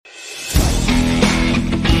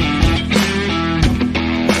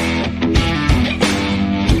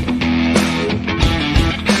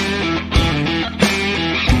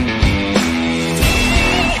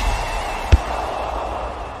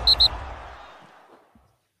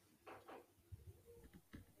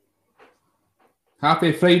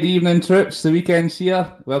Happy Friday evening, troops. The weekend's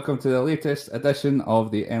here. Welcome to the latest edition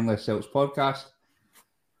of the Endless Celts podcast.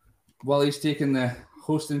 Wally's taking the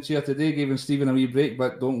hosting chair today, giving Stephen a wee break,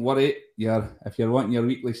 but don't worry. If you're wanting your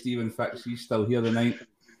weekly Stephen fix, he's still here tonight.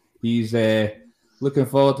 He's looking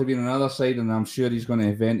forward to being on the other side, and I'm sure he's going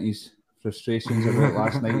to vent his frustrations about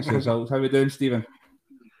last night's results. How are we doing, Stephen?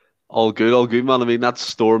 All good, man. I mean, that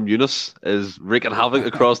Storm Eunice is wreaking havoc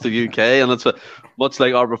across the UK, and it's much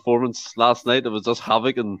like our performance last night. It was just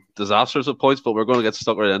havoc and disasters at points, but we're going to get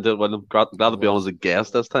stuck right into it. Well, I'm glad to be on as a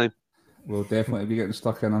guest this time. We'll definitely be getting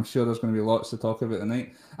stuck in. I'm sure there's going to be lots to talk about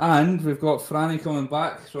tonight. And we've got Franny coming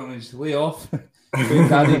back from his layoff, doing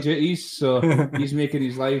daddy duties, so he's making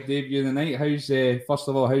his live debut tonight. First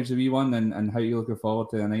of all, how's the wee one, and how are you looking forward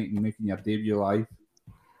to the night and making your debut live?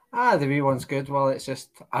 The wee one's good. Well, it's just,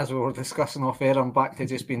 as we were discussing off air, I'm back to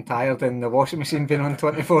just being tired and the washing machine being on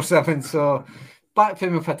 24/7. So back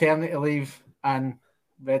from my paternity leave and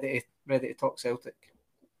ready to talk Celtic.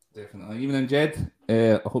 Definitely. Evening, Jed.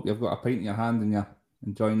 I hope you've got a pint in your hand and you're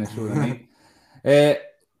enjoying the show tonight.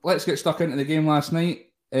 Let's get stuck into the game last night.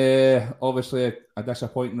 Obviously, a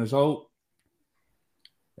disappointing result.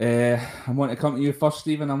 I want to come to you first,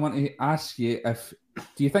 Stephen. I want to ask you,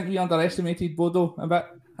 do you think we underestimated Bodo a bit?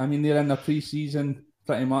 I mean, they're in the pre-season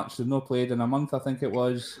pretty much. They've not played in a month, I think it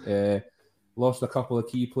was. Lost a couple of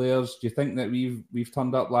key players. Do you think that we've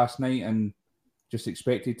turned up last night and just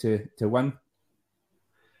expected to win?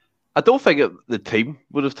 I don't think the team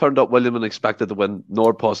would have turned up, William, and expected to win,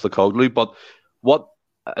 nor Postecoglou. But what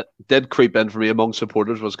did creep in for me among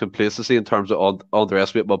supporters was complacency in terms of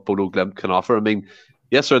underestimate what Bodo Glimt can offer. I mean,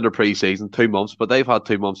 yes, they're in their pre-season, 2 months, but they've had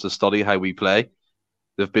 2 months to study how we play.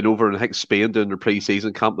 They've been over in, I think, Spain doing their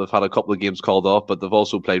pre-season camp. They've had a couple of games called off, but they've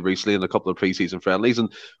also played recently in a couple of pre-season friendlies.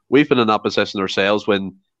 And we've been in that position ourselves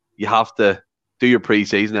when you have to do your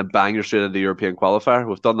pre-season and bang you're straight into the European qualifier.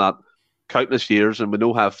 We've done that countless years, and we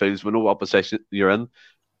know how it feels. We know what position you're in.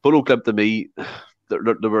 Bodo Glimt, to me,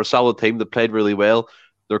 they were a solid team. They played really well.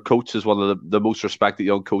 Their coach is one of the most respected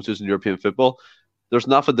young coaches in European football. There's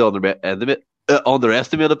nothing to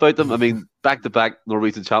underestimate about them. I mean, back-to-back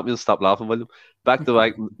Norwegian champions. Stop laughing, William.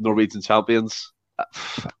 Back-to-back Norwegian champions.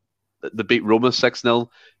 They beat Roma 6-0.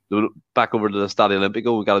 They went back over to the Stadio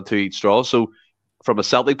Olimpico and got a 2-each draw. So, from a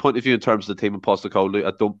Celtic point of view, in terms of the team in Postecoglou,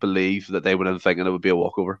 I don't believe that they went in thinking it would be a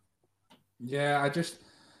walkover. Yeah,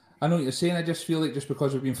 I know what you're saying. I just feel like just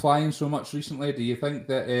because we've been flying so much recently, do you think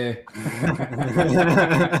that...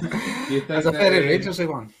 That's a very Rangersy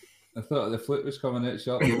one. I thought the flute was coming out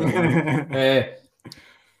shortly.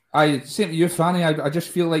 Same to you, Franny. I just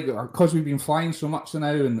feel like because we've been flying so much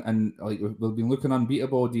now and like we've been looking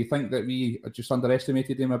unbeatable, do you think that we just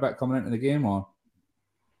underestimated them a bit coming into the game, or?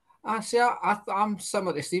 I'm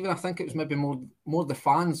similar to Stephen. I think it was maybe more the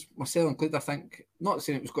fans, myself included. I think, not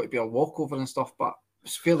saying it was going to be a walkover and stuff, but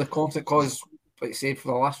it's fairly confident because, like you said, for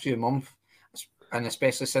the last few months, and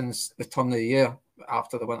especially since the turn of the year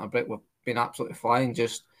after the winter break, we've been absolutely flying.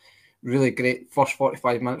 Just really great. First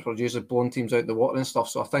 45 minutes were usually blowing teams out the water and stuff.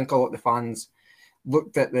 So I think a lot of the fans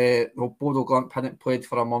looked at the Bodo Glimt hadn't played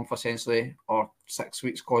for a month essentially, or 6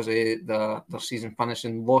 weeks because of their season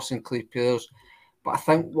finishing, lost in key players. But I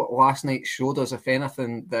think what last night showed us, if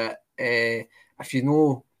anything, that if you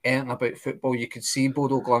know anything about football, you could see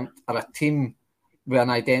Bodo Glimt are a team with an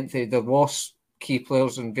identity. They lost key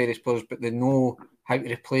players and various players, but they know how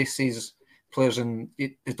to replace these players, and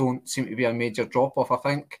they don't seem to be a major drop-off. I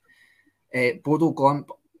think Bodo Glimt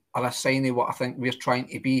are a sign of what I think we're trying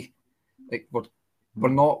to be. Like we're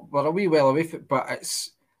a wee well away from it, but I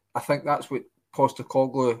think that's what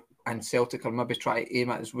Postecoglou and Celtic are maybe trying to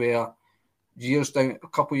aim at, is where a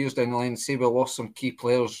couple of years down the line, say we lost some key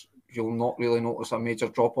players, you'll not really notice a major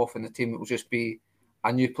drop-off in the team. It will just be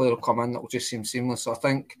a new player will come in that will just seem seamless. So I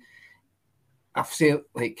think I've seen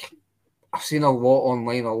a lot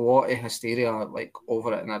online, a lot of hysteria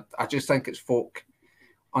over it, and I just think it's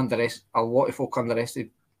a lot of folk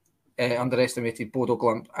underestimated Bodo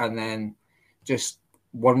Glimt, and then just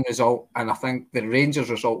one result, and I think the Rangers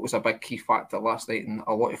result was a big key factor last night, and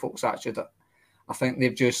a lot of folks actually, I think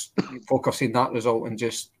they've just folk have seen that result and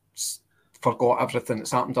just forgot everything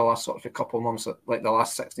that's happened the last sort of a couple of months, like the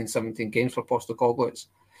last 16, 17 games for Postecoglou. It's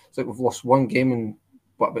like we've lost one game in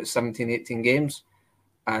about 17, 18 games,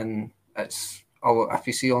 and it's, if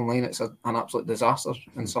you see online, it's an absolute disaster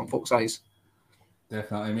in some folks' eyes.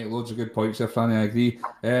 Definitely, mate. Loads of good points there, Franny. I agree.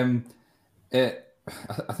 I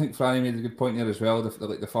think Franny made a good point there as well.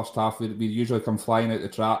 The first half, we usually come flying out the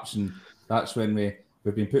traps, and that's when we've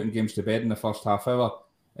been putting games to bed in the first half hour.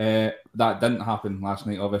 That didn't happen last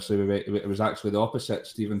night, obviously. It was actually the opposite,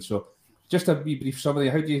 Stephen. So just a wee brief summary.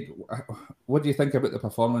 What do you think about the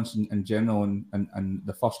performance in general and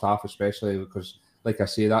the first half especially? Because, like I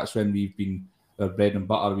say, that's when we've been our bread and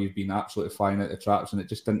butter. We've been absolutely flying out the traps, and it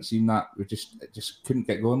just didn't seem that it just couldn't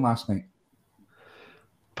get going last night.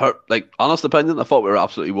 Honest opinion, I thought we were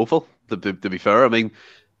absolutely woeful. To be fair, I mean,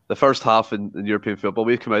 the first half in European football,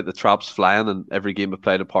 we've come out the traps flying, and every game we've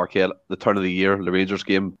played at Parquet, the turn of the year, the Rangers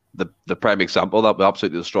game, the prime example that we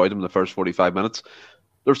absolutely destroyed them in the first 45 minutes.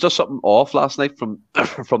 There was just something off last night from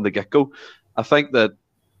the get-go. I think that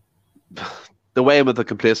the way with the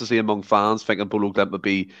complacency among fans, thinking Bodo Glimt would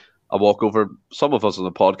be a walkover. Some of us on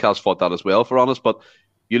the podcast thought that as well, for honest. But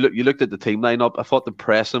you looked at the team lineup. I thought the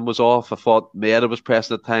pressing was off. I thought Maeda was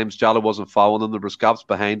pressing at times. Jallow wasn't following him. There was gaps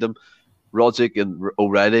behind him. Rodzik and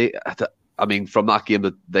O'Reilly. I mean, from that game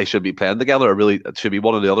that they should be playing together. It should be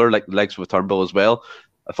one or the other, like the likes of Turnbull as well.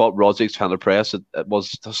 I thought Rodzik's trying to press. It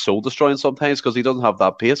was soul destroying sometimes because he doesn't have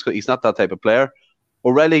that pace. He's not that type of player.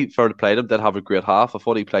 O'Reilly, fair to play him, did have a great half. I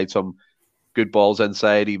thought he played some good balls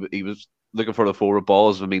inside. He was looking for the forward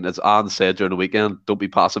balls. I mean, as Ange said during the weekend, don't be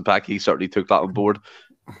passing back. He certainly took that on board.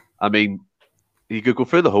 I mean, you could go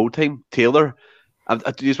through the whole team. Taylor,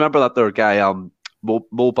 do you remember that there guy,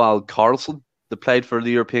 Mobile Carlson, that played for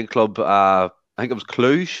the European club? I think it was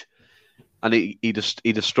Cluj, and he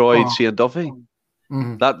destroyed Shane Duffy.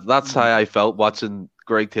 Mm-hmm. That's how I felt watching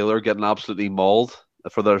Greg Taylor getting absolutely mauled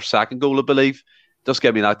for their second goal, I believe. Just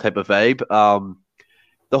gave me that type of vibe.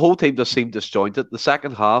 The whole team just seemed disjointed. The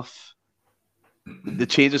second half, the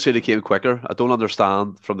changes really came quicker. I don't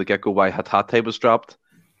understand from the get-go why Hatate was dropped,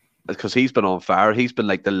 because he's been on fire. He's been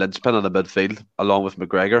like the linchpin in the midfield, along with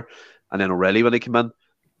McGregor, and then O'Reilly when he came in.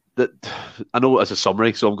 I know it's a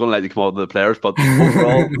summary, so I'm going to let you come on to the players, but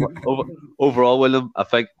overall, William, I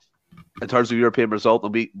think in terms of European result,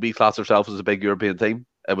 and we class ourselves as a big European team,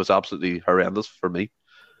 it was absolutely horrendous for me.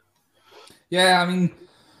 Yeah, I mean,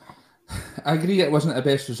 I agree it wasn't the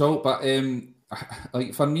best result, but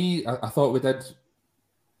like for me, I thought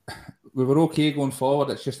we were okay going forward.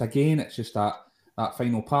 It's just that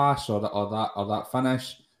final pass or that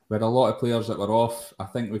finish. We had a lot of players that were off. I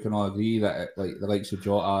think we can all agree that like the likes of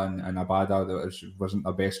Jota and Abada, that wasn't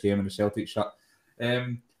their best game in the Celtic shirt.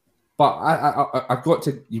 But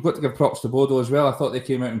you've got to give props to Bodo as well. I thought they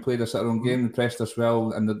came out and played us their own game, and pressed us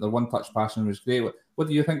well, and the one-touch passing was great. What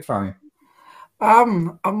do you think, Franny?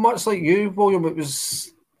 I'm much like you, William.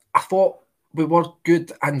 I thought we were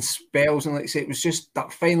good in spells, and like I say, it was just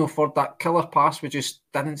that final third, that killer pass. We just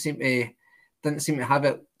didn't seem to have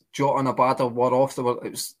it. Jota and Abada were off. It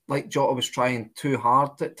was like Jota was trying too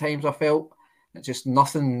hard at times. I felt it just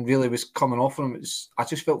nothing really was coming off from him. I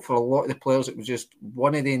just felt for a lot of the players, it was just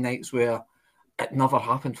one of the nights where it never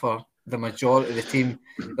happened for the majority of the team.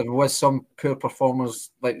 There was some poor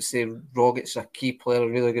performers, like say Rogic's a key player, a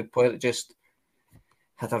really good player, that just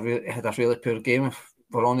had a really poor game. If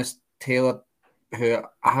we're honest, Taylor, who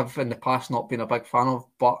I have in the past not been a big fan of,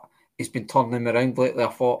 but he's been turning him around lately. I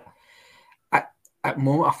thought at the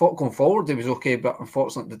moment, I thought going forward he was okay, but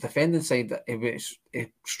unfortunately the defending side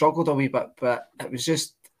he struggled a wee bit. But it was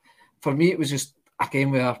just, for me, it was just a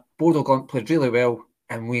game where Bodo Glimt played really well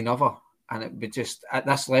and we never. And it would just at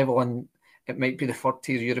this level, and it might be the third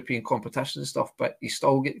tier European competition and stuff, but you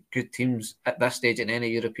still get good teams at this stage in any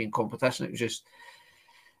European competition. It was just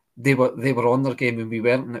they were on their game and we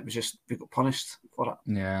weren't, and it was just we got punished for it.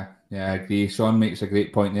 Yeah, I agree. Sean makes a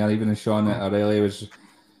great point there. Even as Sean O'Reilly was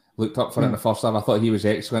looked up for it in the first half, I thought he was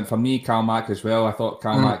excellent. For me, Kalmak as well. I thought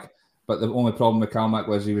Kalmak, but the only problem with Kalmak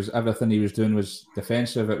was everything he was doing was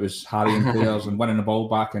defensive. It was harrying players and winning the ball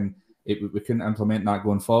back, and we couldn't implement that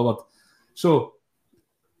going forward. So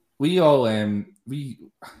we all, on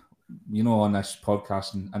this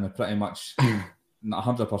podcast and pretty much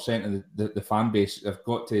 100% of the fan base have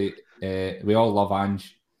got to. We all love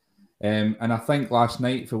Ange, and I think last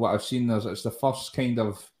night, for what I've seen, it's the first kind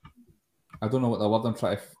of, I don't know what the word I'm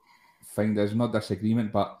trying to find is, not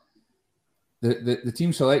disagreement, but the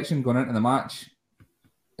team selection going into the match,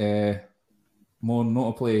 more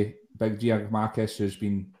notably Big Giacomakis, who's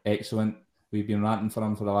been excellent. We've been ranting for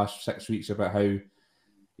him for the last 6 weeks about how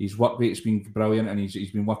his work rate's been brilliant, and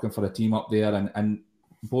he's been working for the team up there. And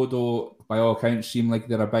Bodo, by all accounts, seem like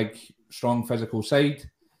they're a big, strong physical side.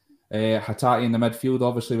 Hatate in the midfield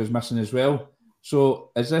obviously was missing as well.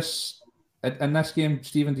 So is this, in this game,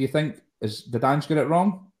 Stephen, do you think, did Ange get it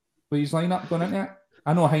wrong with his lineup going into it?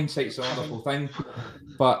 I know hindsight's a wonderful thing,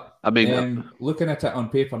 but I mean, looking at it on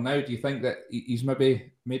paper now, do you think that he's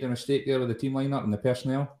maybe made a mistake there with the team lineup and the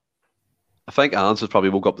personnel? I think Ange has probably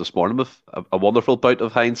woke up this morning with a wonderful bout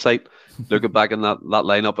of hindsight, looking back in that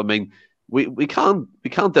lineup. I mean, we can't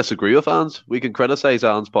disagree with Ange. We can criticise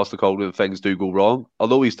Ange Postecoglou when things do go wrong.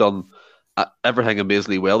 Although he's done everything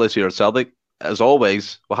amazingly well this year at Celtic, as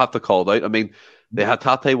always, we'll have to call it out. I mean, the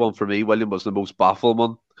Hatate one for me, William, was the most baffling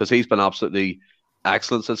one because he's been absolutely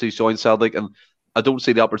excellent since he's joined Celtic, and I don't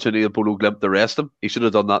see the opportunity of Bodo Glimt to rest him. He should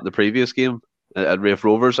have done that in the previous game at Raith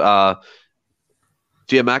Rovers.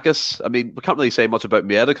 Giamakis, I mean, we can't really say much about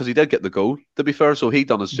Maeda because he did get the goal, to be fair, so he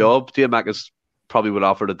done his job. Giamakis probably would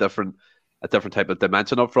have offered a different type of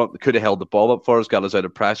dimension up front. Could have held the ball up for us, got us out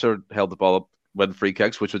of pressure, held the ball up, win free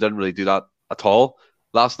kicks, which we didn't really do that at all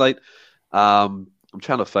last night. I'm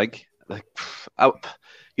trying to think.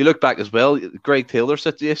 You look back as well, Greg Taylor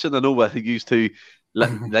situation. I know what he used to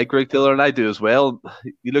like Greg Taylor, and I do as well.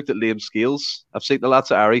 You looked at Liam Scales. I've seen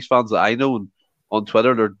lots of Irish fans that I know and on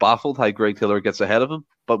Twitter, they're baffled how Greg Taylor gets ahead of him,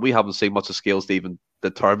 but we haven't seen much of Scales to even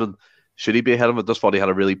determine should he be ahead of him. I just thought he had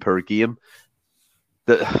a really poor game.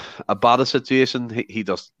 A bad situation, he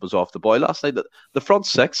just was off the boil last night. The front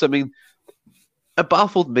six, I mean, it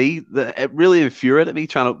baffled me. It really infuriated me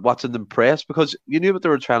watching them press because you knew what they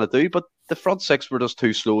were trying to do, but the front six were just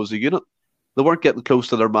too slow as a unit. They weren't getting close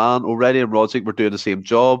to their man. O'Reilly and Rodzik were doing the same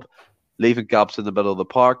job, leaving gaps in the middle of the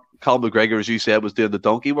park. Cal McGregor, as you said, was doing the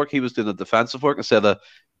donkey work. He was doing the defensive work instead of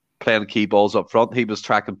playing key balls up front. He was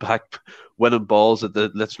tracking back, winning balls at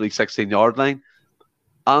the literally 16-yard line.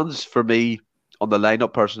 And for me, on the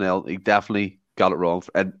lineup personnel, he definitely got it wrong.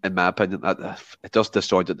 In my opinion, it just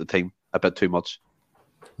disjointed the team a bit too much.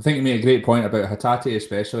 I think you made a great point about Hatate,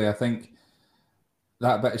 especially. I think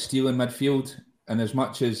that bit of steel in midfield, and as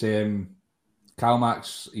much as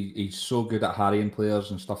Kalmax, he's so good at harrying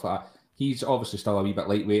players and stuff like that. He's obviously still a wee bit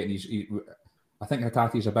lightweight, and I think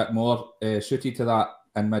Hatate's a bit more suited to that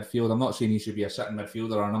in midfield. I'm not saying he should be a sitting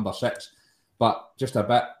midfielder or a number 6, but just a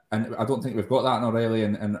bit. And I don't think we've got that in O'Reilly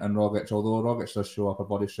and Rogic, although Rogic does show up a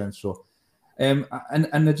body strength. So, and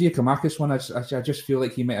the Giacomakis one, I just feel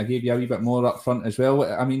like he might have gave you a wee bit more up front as well.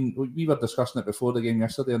 I mean, we were discussing it before the game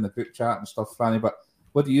yesterday in the group chat and stuff, Franny. But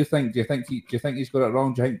what do you think? Do you think he's got it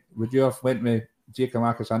wrong? Do you think would you have went with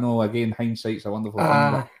Giacomakis? I know again, hindsight's a wonderful thing.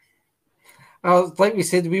 But... like we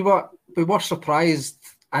said, we were surprised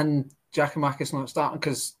in Giacomakis not starting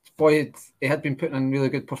because boy, he had been putting in really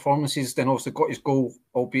good performances. Then also got his goal,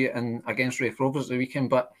 albeit against Raith Rovers the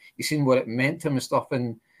weekend. But you've seen what it meant to him and stuff.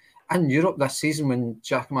 And in Europe this season, when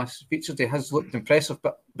Giacomakis featured, he has looked impressive.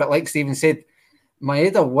 But like Stephen said,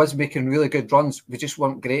 Maeda was making really good runs. We just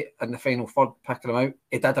weren't great in the final third, picking him out.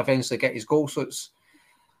 He did eventually get his goal, so it's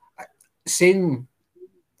saying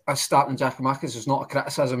as starting Giacomakis is not a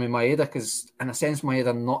criticism of Maeda because, in a sense,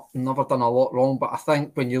 Maeda never done a lot wrong. But I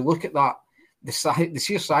think when you look at that, the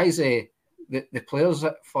sheer size of the players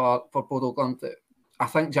for Bodo Glimt, I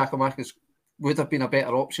think Giacomakis would have been a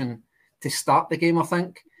better option to start the game. I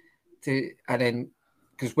think and then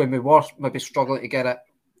because when we were maybe struggling to get out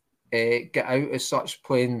as such,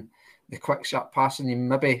 playing the quick sharp passing, you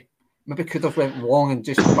maybe could have went long and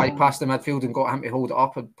just bypassed the midfield and got him to hold it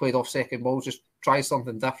up and played off second balls, just try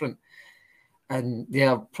something different. And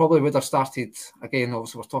yeah, probably would have started again.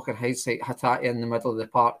 Obviously, we're talking hindsight, Hatate in the middle of the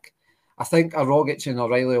park. I think a Rogic and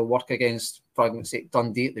O'Reilly will work against, for argument's sake,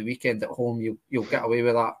 Dundee at the weekend at home. You'll get away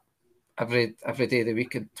with that every day of the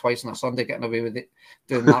week and twice on a Sunday, getting away with it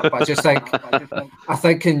doing that. But I just think I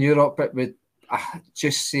think in Europe it would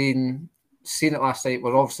just seen it last night.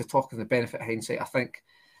 We're obviously talking the benefit of hindsight. I think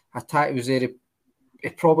Hatate was there. He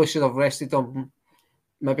probably should have rested him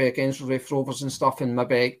maybe against Raith Rovers and stuff, and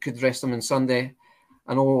maybe could rest him on Sunday.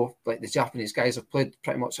 I know like the Japanese guys have played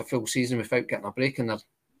pretty much a full season without getting a break into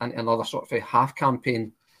another sort of a half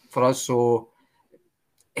campaign for us. So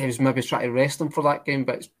he was maybe trying to rest him for that game,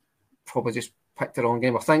 but it's probably just picked the wrong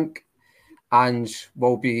game. I think Ange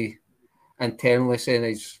will be internally saying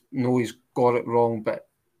he's got it wrong, but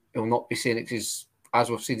he'll not be saying it because, as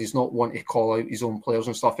we've said, he's not one to call out his own players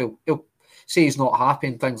and stuff. He'll say he's not happy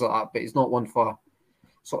and things like that, but he's not one for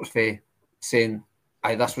sort of saying,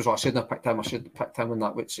 this was what I shouldn't have picked him, I should have picked him and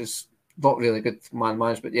that, which is not really good man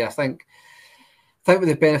management. But yeah, I think with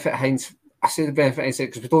the benefit of hindsight, I say the benefit of hindsight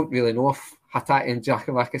because we don't really know if Hatate and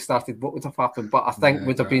Giacomakis started, what would have happened. But I think it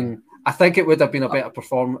would have been a better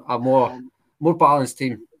performance, a more balanced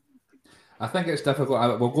team. I think it's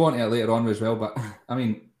difficult. We'll go on to it later on as well. But I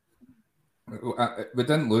mean, we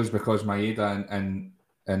didn't lose because Maeda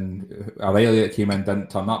and O'Reilly that came in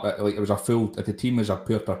didn't turn up. It was a full. The team was a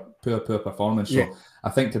poor performance. So yeah. I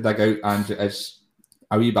think to dig out Ange is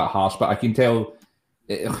a wee bit harsh, but I can tell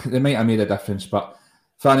they might have made a difference. But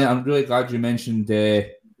Fanny, I'm really glad you mentioned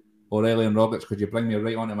O'Reilly and Roberts because you bring me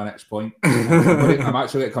right on to my next point. I'm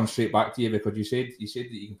actually going to come straight back to you because you said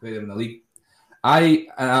that you can play them in the league. I'm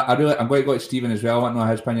going to go to Stephen as well. I want to know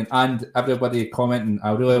his opinion, and everybody commenting.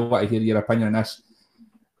 I really want to hear your opinion on this.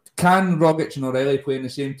 Can Rogic and O'Reilly play in the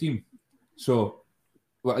same team? So,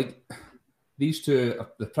 these two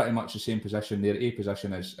are pretty much the same position. Their A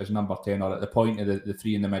position is number 10, or at the point of the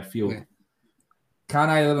three in the midfield. Yeah. Can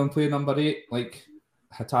either of them play number 8 like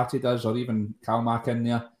Hatate does, or even Kalmak in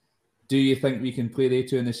there? Do you think we can play the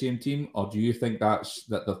two in the same team, or do you think that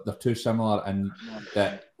they're too similar and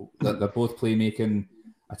that they're both playmaking,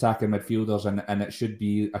 attacking midfielders, and it should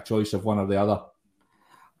be a choice of one or the other?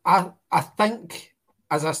 I think,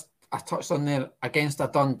 as I touched on there, against a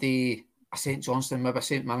Dundee, a St Johnstone, maybe a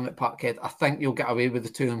St Mirren at Parkhead, I think you'll get away with the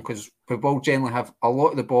two of them because we will generally have a lot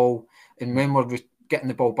of the ball, and when we're getting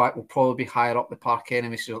the ball back, we'll probably be higher up the park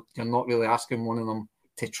anyway, so you're not really asking one of them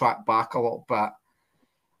to track back a little bit.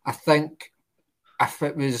 I think if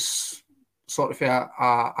it was sort of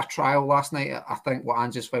a trial last night, I think what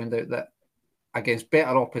Ange's found out that against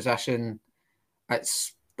better opposition,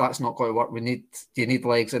 that's not going to work. You need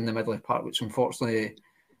legs in the middle of the park, which unfortunately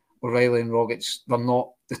O'Reilly and Rogic, they're not.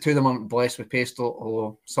 The two of them aren't blessed with pace,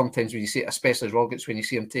 although sometimes when you see it, especially Rogic, when you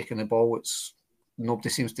see him taking the ball, nobody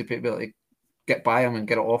seems to be able to get by him and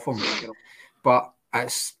get it off him. But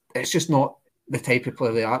it's just not the type of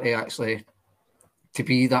player they are to actually to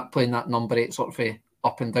be that playing that number 8 sort of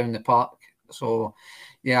up and down the park. So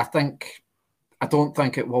yeah, I don't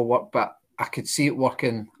think it will work, but I could see it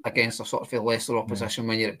working against a sort of lesser opposition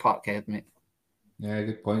when you're at Parkhead, mate. Yeah,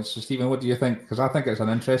 good point. So Stephen, what do you think? Because I think it's an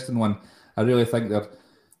interesting one. I really think they're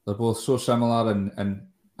both so similar in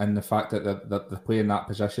the fact that they're playing that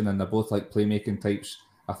position, and they're both like playmaking types.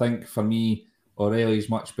 I think for me, O'Reilly's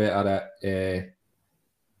much better at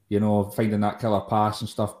finding that killer pass and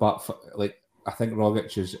stuff. But I think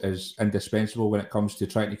Rogic is indispensable when it comes to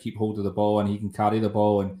trying to keep hold of the ball, and he can carry the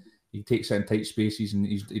ball and he takes it in tight spaces, and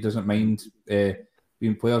he doesn't mind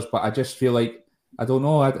being players. But I just feel like, I don't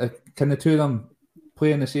know, can the two of them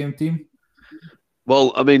play in the same team?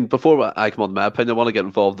 Well, I mean, before I come on to my opinion, I want to get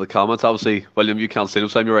involved in the comments. Obviously, William, you can't see them,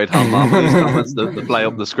 so I'm your right-hand man with these comments to fly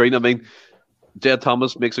up on the screen. I mean, Jed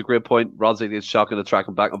Thomas makes a great point. Rodzik is shocking to track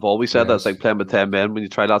him back. I've always said that it's like playing with 10 men when you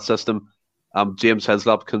try that system. James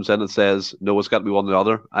Heslop comes in and says, no, it's got to be one or the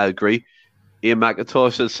other. I agree. Ian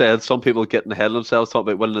McIntosh has said some people getting ahead of themselves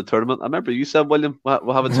talking about winning the tournament. I remember you said, William,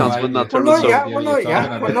 we'll have a chance to win that tournament. We're not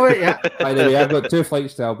yet. By the way, I've got 2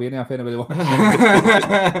 flights to Albania if anybody wants.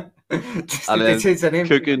 And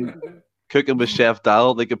then cooking with Chef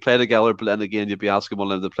Dal, they could play together, but then again, you'd be asking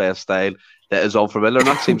one of them to play a style that is unfamiliar. And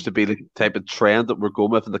that seems to be the type of trend that we're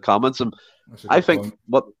going with in the comments. And I think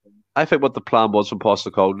what the plan was from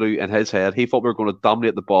Postecoglou in his head, he thought we were going to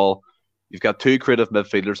dominate the ball. You've got 2 creative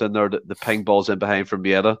midfielders in there. The ping balls in behind from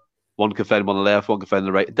Mieta. One can find him on the left, one can find on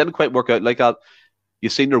the right. It didn't quite work out like that.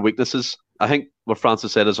 You've seen their weaknesses. I think what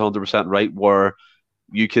Francis said is 100% right, where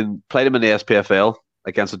you can play them in the SPFL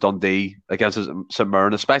against a Dundee, against a St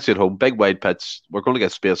Mirren, especially at home, big wide pitch. We're going to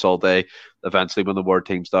get space all day eventually when the word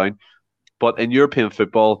team's down. But in European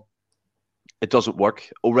football, it doesn't work.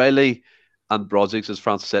 O'Reilly and Brodzigs, as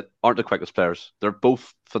Francis said, aren't the quickest players. They're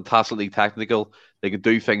both fantastically technical. They can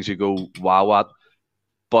do things you go wow at.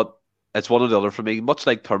 But it's one or the other for me, much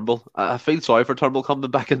like Turnbull. I feel sorry for Turnbull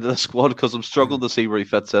coming back into the squad because I'm struggling to see where he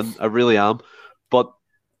fits in. I really am. But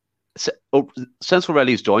since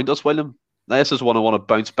O'Reilly's joined us, William, this is one I want to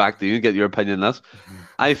bounce back to you and get your opinion on this.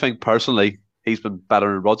 I think personally he's been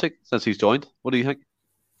better than Rodzik since he's joined. What do you think?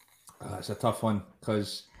 It's a tough one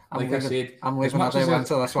because, like I said, I'm leaving as I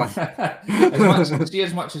answer this one.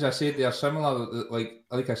 as much as I said they are similar,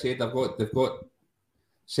 like I said, they've got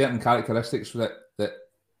certain characteristics that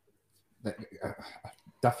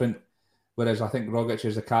different. Whereas I think Rogic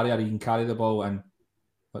is a carrier; he can carry the ball. And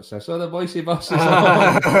what's this? Oh, the voicey buses.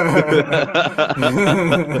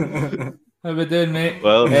 How we doing, mate?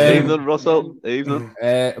 Well, evening, Russell. Evening.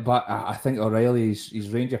 But I think O'Reilly's his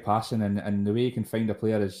range of passing and the way he can find a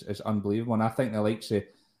player is unbelievable. And I think the likes of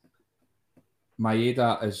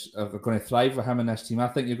Maeda are going to thrive with him in this team. I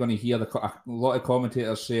think you're going to hear a lot of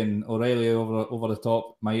commentators saying O'Reilly over the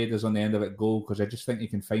top, Maeda's on the end of it, goal, because I just think he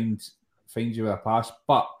can find you with a pass.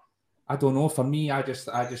 But I don't know. For me, I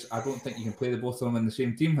don't think you can play the both of them in the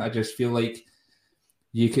same team. I just feel like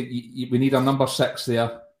we need a number 6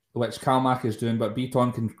 there, which Kalmak is doing, but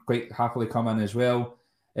Beaton can quite happily come in as well.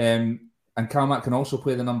 And Kalmak can also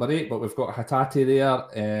play the number 8, but we've got Hatate there.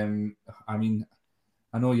 I mean,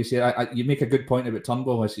 I know you say you make a good point about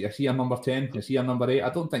Turnbull. Is he a number 10? Is he a number 8? I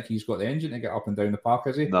don't think he's got the engine to get up and down the park,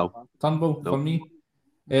 is he? No. Turnbull, for me.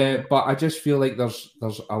 But I just feel like there's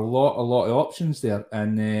a lot of options there.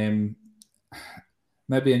 And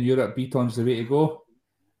maybe in Europe, Beaton's the way to go.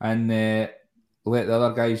 And let the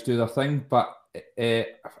other guys do their thing. But I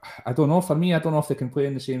don't know. For me, I don't know if they can play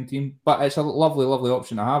in the same team. But it's a lovely, lovely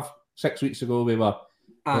option to have. 6 weeks ago, we were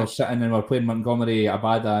sitting and we were playing Montgomery,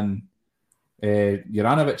 Abada, and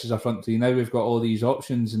Juranovic as a front three. Now we've got all these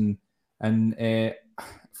options, and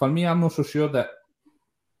for me, I'm not so sure that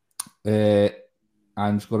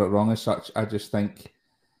Ange got it wrong as such. I just think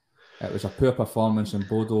it was a poor performance, and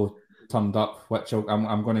Bodo turned up, which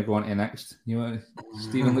I'm going to go on to next. You know,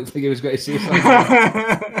 Stephen looked like he was going to say something.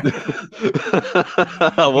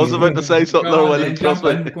 I was about to say something there, William. Trust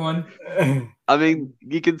me. Go on. I mean,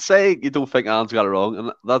 you can say you don't think Ange got it wrong,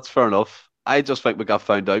 and that's fair enough. I just think we got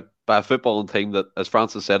found out by a footballing team that, as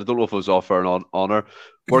Francis said, I don't know if it was offer and honour.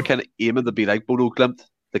 We're kind of aiming to be like Bodo Glimt,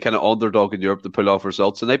 the kind of underdog in Europe to pull off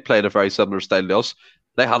results, and they played a very similar style to us.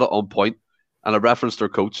 They had it on point. And I referenced their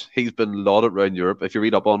coach. He's been lauded around Europe. If you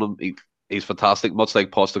read up on him, he's fantastic, much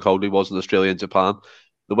like Postecoglou was in Australia and Japan.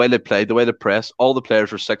 The way they played, the way they press, all the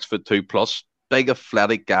players are 6'2" plus, big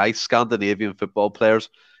athletic guys, Scandinavian football players.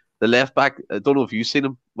 The left back, I don't know if you've seen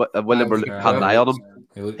him. William had an eye on him.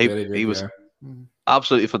 He was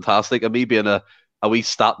absolutely fantastic. And me being a wee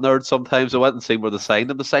stat nerd sometimes, I went and seen where they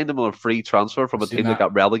signed him. They signed him on a free transfer from a team that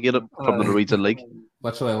got relegated from the Norwegian League.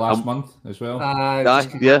 Literally last month as well.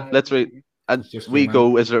 Yeah, literally. And we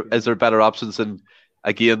go, is there better options than,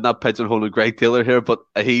 again, not pigeonholing Greg Taylor here, but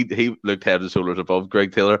he looked head and shoulders above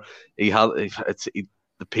Greg Taylor. He had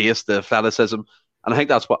the pace, the athleticism, and I think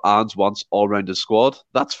that's what Ange wants all around his squad.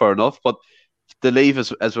 That's fair enough, but to leave,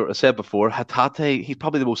 as I said before, Hatate, he's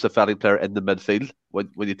probably the most athletic player in the midfield. When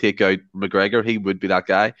you take out McGregor, he would be that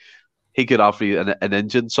guy. He could offer you an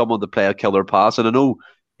engine, someone to play a killer pass, and I know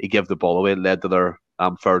he gave the ball away and led to their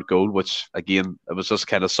third goal, which again, it was just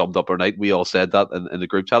kind of summed up our night. We all said that in the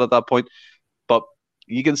group chat at that point. But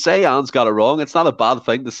you can say Anne's got it wrong. It's not a bad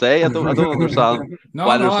thing to say. I don't understand.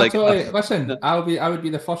 Listen, I would be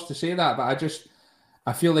the first to say that, but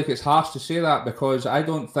I feel like it's harsh to say that because I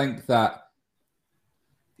don't think that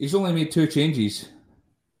he's only made 2 changes.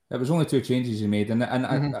 It was only 2 changes he made, and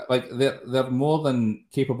they're more than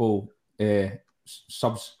capable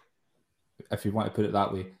subs, if you want to put it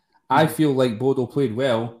that way. I feel like Bodo played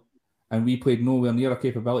well, and we played nowhere near our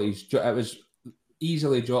capabilities. It was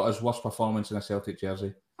easily Jota's worst performance in a Celtic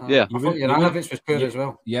jersey. Yeah, I thought Juranovic was poor as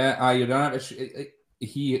well. Yeah, Juranovic,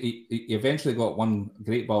 he eventually got one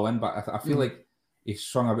great ball in, but I feel like he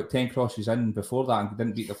swung about 10 crosses in before that and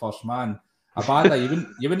didn't beat the first man. Abada, you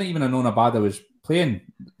wouldn't even have known Abada was playing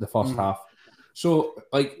the first half. So,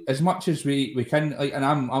 like, as much as we can, like, and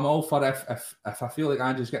I'm all for if I feel like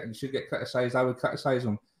Ange should get criticised, I would criticise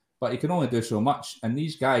him. But he can only do so much. And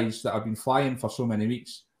these guys that have been flying for so many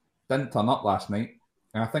weeks didn't turn up last night.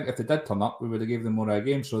 And I think if they did turn up, we would have gave them more of a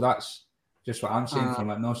game. So that's just what I'm saying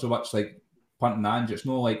from it. Not so much like punting Ange. It's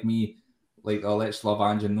not like me, like, oh, let's love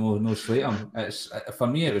Ange and no slate him. It's, for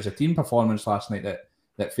me, it was a team performance last night that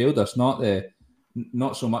failed us, not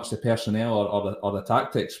so much the personnel or the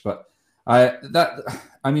tactics. But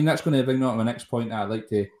that's going to bring me on to my next point that I'd like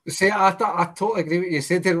to say. I totally agree with you. You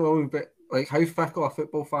said it a little bit. Like how fickle a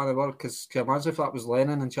football fan they were, because can you imagine if that was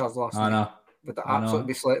Lennon in charge last night? Would that absolutely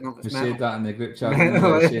be slating him? We said that in the group chat. We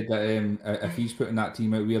said that if he's putting that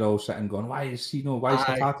team out, we're all sitting going, why is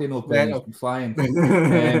Hatate no playing? He's been flying.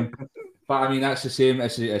 But I mean, that's the same.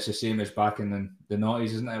 It's the same as back in the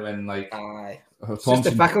noughties, isn't it? When like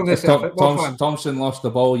Thompson lost the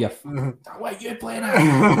ball, why are you playing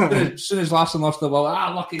it? As soon as Larson lost the ball,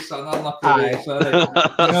 lucky son, unlucky. Sorry. You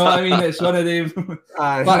know what I mean? It's one of them.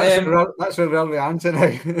 That's where we're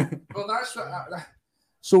answering now. Well, that's what.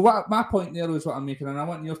 So what my point there is what I'm making, and I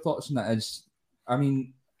want your thoughts on it. Is, I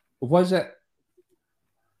mean, was this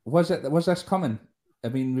coming? I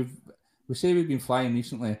mean, we say we've been flying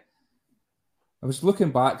recently. I was looking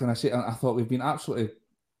back and I thought we've been absolutely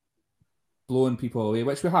blowing people away,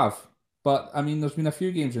 which we have. But I mean, there's been a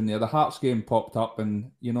few games in there. The Hearts game popped up, and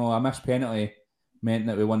a missed penalty meant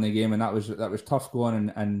that we won the game, and that was tough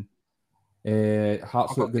going. And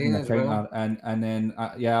Hearts looked good in the counter, well. and then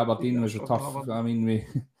Aberdeen was a tough. I mean, we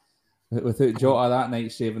without Jota that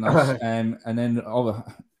night saving us, and then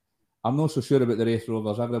I'm not so sure about the Wraith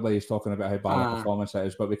Rovers. Everybody's talking about how bad a performance it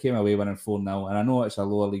is, but we came away winning 4-0, and I know it's a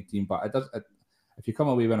lower league team, but if you come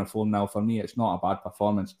away winning 4-0, for me, it's not a bad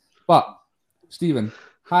performance. But Stephen,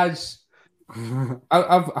 have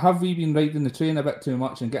we been riding the train a bit too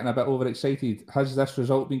much and getting a bit overexcited? Has this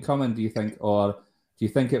result been coming, do you think, or do you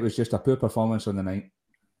think it was just a poor performance on the night?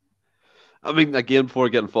 I mean, again, before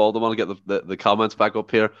getting involved, I want to get the comments back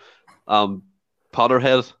up here.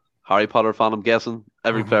 Potterhead, Harry Potter fan, I'm guessing.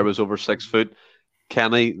 Every player was over 6 foot.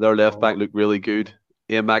 Kenny, their left back, looked really good.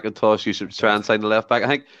 Ian McIntosh, you should try and sign the left back. I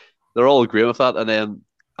think They're all agreeing with that. And then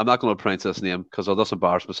I'm not going to pronounce this name because I'll just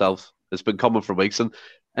embarrass myself. It's been coming for weeks. And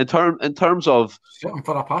in terms of sitting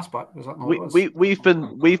for a pass back, was that not we, what it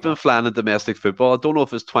was? we've been flying in domestic football. I don't know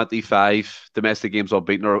if it's 25 domestic games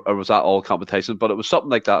unbeaten or was that all competition, but it was something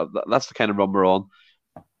like that. That's the kind of run we're on.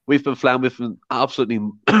 We've been flying. We've been absolutely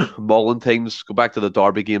mauling teams. Go back to the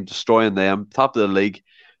Derby game, destroying them, top of the league.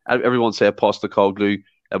 Everyone say Postecoglou.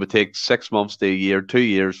 It would take 6 months to a year, 2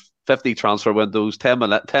 years, 50 transfer windows, 10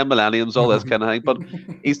 millenniums, all this kind of thing. But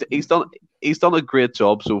he's done a great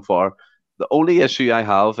job so far. The only issue I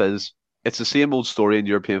have is it's the same old story in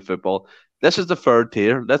European football. This is the third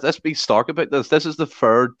tier. Let's be stark about this. This is the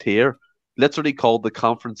third tier, literally called the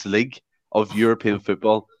Conference League of European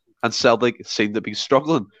football. And Celtic seem to be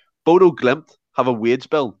struggling. Bodo Glimt have a wage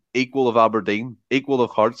bill equal of Aberdeen, equal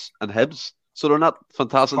of Hearts and Hibs. So they're not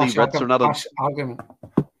fantastically rich. They're not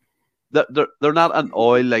they're not an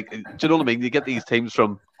oil, like, do you know what I mean? You get these teams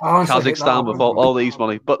from Kazakhstan with all these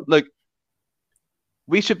money. But look,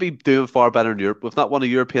 we should be doing far better in Europe. We've not won a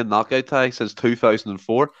European knockout tie since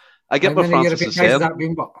 2004. I get what Francis is saying.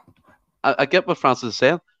 I get what Francis is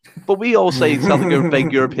saying. But we all say Celtic are a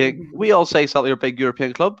big European. We all say Celtic are a big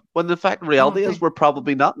European club. When the fact, reality is, we're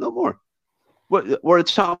probably not no more. We're a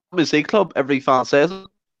Champions League club. Every fan says it.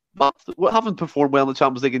 But we haven't performed well in the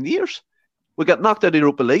Champions League in years. We got knocked out of the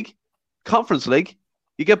Europa League, Conference League.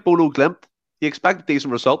 You get Bodo Glimt. You expect a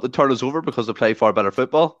decent result. They turn us over because they play far better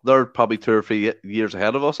football. They're probably 2 or 3 years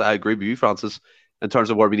ahead of us. I agree with you, Francis, in terms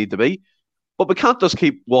of where we need to be. But we can't just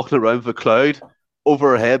keep walking around with a cloud over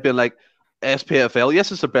our head being like, SPFL,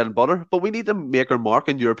 yes, it's a bread and butter, but we need to make our mark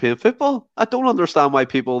in European football. I don't understand why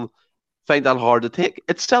people find that hard to take.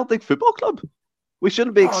 It's Celtic Football Club. We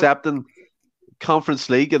shouldn't be accepting Conference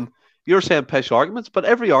League, and you're saying pish arguments, but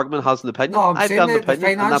every argument has an opinion. No, I've got an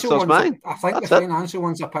opinion, and that's just mine. I think the financial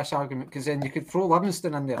one's a pish argument, because then you could throw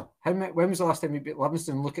Livingston in there. When was the last time you beat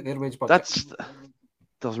Livingston and look at their wage budget? That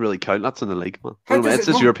doesn't really count. That's in the league, man. It's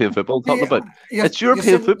just European football I'm talking about. It's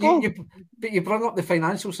European football. But you bring up the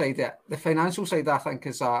financial side there. The financial side, I think,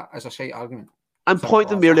 is a shite argument. I'm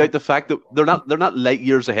pointing merely out the fact that they're not light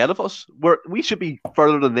years ahead of us. We should be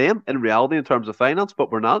further than them in reality in terms of finance,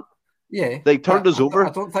 but we're not. Yeah, they turned us over.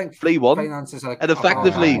 I don't think 3-1. It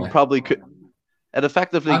effectively probably could. It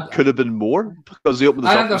effectively could have been more because they opened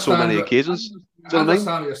us up on so many occasions. I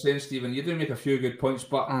understand what you're saying, Stephen. You do make a few good points,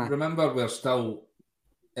 but remember, we're still.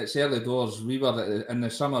 It's early doors. We were in the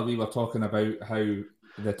summer. We were talking about how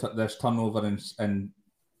this turnover in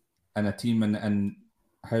a team and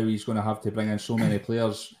how he's going to have to bring in so many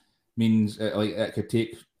players means it could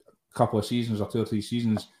take a couple of seasons or 2 or 3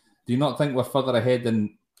 seasons. Do you not think we're further ahead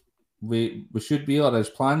than we should be or as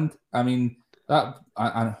planned? I mean, well,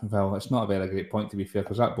 it's not a very great point, to be fair,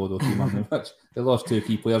 because that Bodo team, they lost 2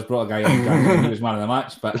 key players, brought a guy in, he was man of the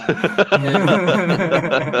match, but.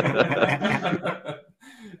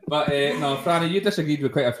 But no, Franny, you disagreed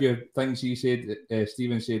with quite a few things he said.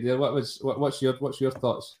 Stephen said there. What's your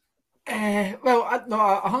thoughts? Well, I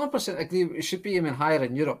 100% agree. It should be even higher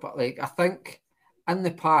in Europe, but I think in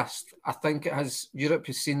the past, I think Europe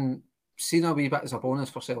has seen a wee bit as a bonus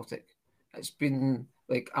for Celtic. It's been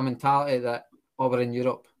like a mentality that we're in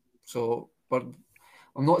Europe, so I'm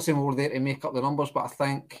not saying we're there to make up the numbers, but I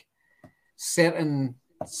think certain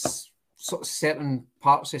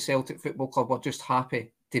parts of Celtic Football Club are just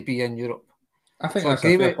happy to be in Europe. I think that's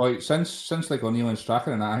a fair point. Since like O'Neill and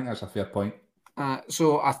Strachan, and I think that's a fair point.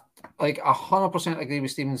 So I 100% agree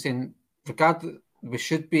with Stephen saying, regardless, we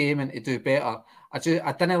should be aiming to do better. I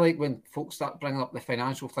didn't like when folks start bringing up the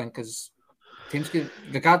financial thing, because teams can,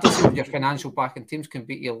 regardless of your financial backing, teams can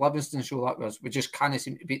beat you. Livingston show that was we just can't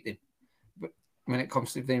seem to beat them when it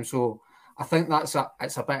comes to them. So I think it's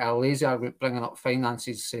a bit of a lazy argument bringing up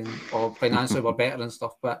finances saying, "Oh, financially we're better and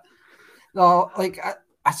stuff." But no,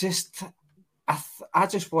 I just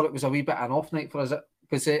thought it was a wee bit of an off night for us.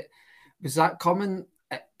 Was that coming?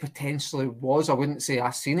 It potentially was. I wouldn't say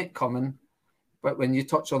I seen it coming, but when you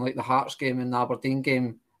touch on the Hearts game and the Aberdeen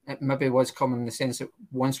game, it maybe was coming in the sense that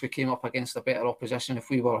once we came up against a better opposition, if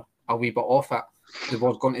we were a wee bit off it, they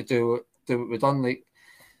were going to do what we done.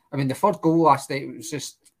 The third goal last night, it was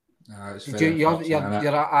just it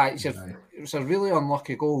was a really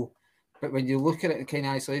unlucky goal. But when you look at it in kind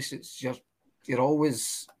of isolation, you're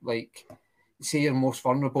always say you're most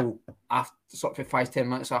vulnerable after sort of 5-10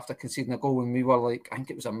 minutes after conceding a goal, and we were I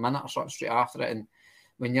think it was a minute or something straight after it, and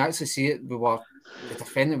when you actually see it, the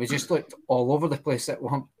defending was just all over the place at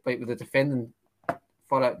one point with the defending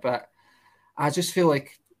for it. But I just feel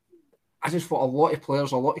I just thought a lot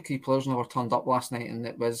of key players never turned up last night, and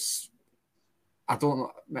it was, I don't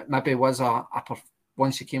know, maybe it was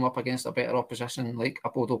once you came up against a better opposition like a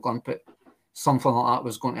Bodo Glimt, something like that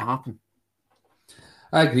was going to happen.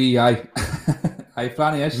 I agree, aye. Aye,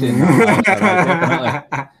 Franny is saying that.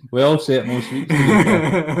 Definitely. We all say it most weeks.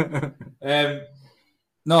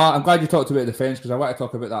 No, I'm glad you talked about defence, because I want to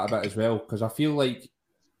talk about that a bit as well, because I feel like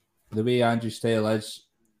the way Ange's style is,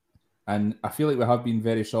 and I feel like we have been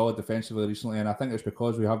very solid defensively recently, and I think it's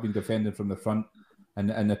because we have been defending from the front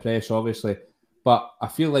and the press, obviously. But I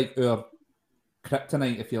feel like our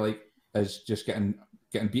kryptonite, if you like, is just getting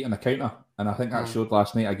beat on the counter, and I think that showed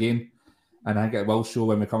last night again. And I think it will show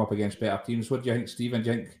when we come up against better teams. What do you think, Stephen? Do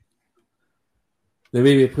you think the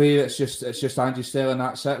way we play, it's just Ange's style and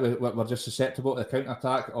that's it? We're just susceptible to the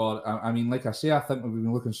counter-attack? Or, I mean, like I say, I think we've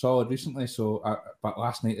been looking solid recently. But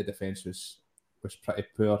last night the defence was pretty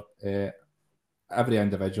poor. Every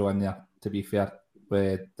individual in there, to be fair,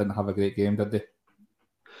 didn't have a great game, did they?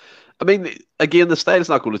 I mean, again, the style's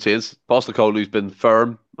not going to change. Postecoglou's been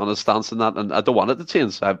firm on his stance in that, and I don't want it to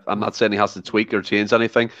change. I'm not saying he has to tweak or change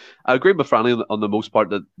anything. I agree with Franny on the most part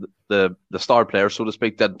that the star player, so to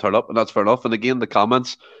speak, didn't turn up, and that's fair enough. And again, the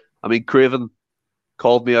comments, I mean, Craven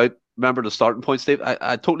called me out. Remember the starting point, Steve?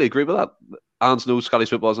 I totally agree with that. Ange knows Scottish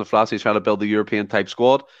football isn't flashy. He's trying to build a European-type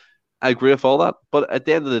squad. I agree with all that. But at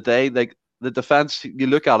the end of the day, like the defence, you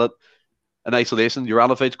look at it, in isolation,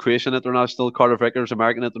 Juranovic, Croatian international, Carter Vickers,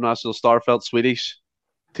 American international, Starfelt, Swedish,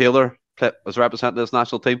 Taylor was representing his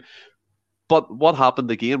national team. But what happened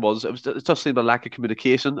again was it just seemed a lack of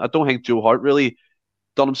communication. I don't think Joe Hart really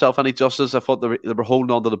done himself any justice. I thought they were holding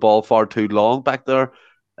on to the ball far too long back there.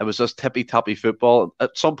 It was just tippy-tappy football.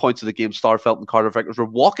 At some points of the game, Starfelt and Carter Vickers were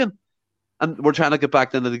walking, and we're trying to get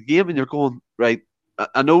back into the game, and you're going, right,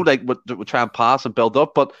 I know like we're trying to pass and build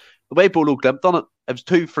up, but the way Bodo Glimt done it, it was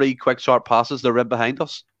 2 free, quick, sharp passes. They're in behind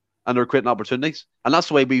us, and they're creating opportunities. And that's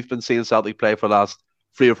the way we've been seeing Celtic play for the last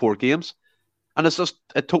 3 or 4 games. And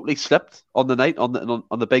it totally slipped on the night, on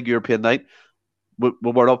the big European night. We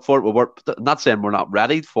were up for it. I'm not saying we're not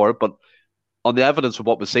ready for it, but on the evidence of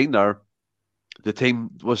what we've seen there, the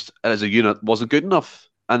team was, as a unit, wasn't good enough.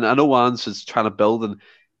 And I know Ange is trying to build, and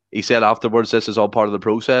he said afterwards this is all part of the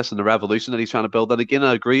process and the revolution that he's trying to build. And again,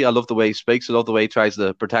 I agree. I love the way he speaks. I love the way he tries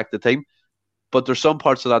to protect the team. But there's some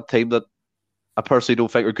parts of that team that I personally don't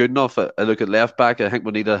think are good enough. I look at left back. I think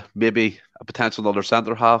we need maybe a potential another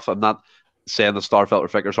centre half. I'm not saying the Starfelt or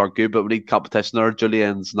Vickers aren't good, but we need competition there.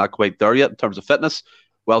 Julian's not quite there yet in terms of fitness.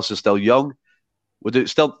 Welsh is still young. We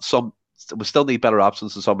still need better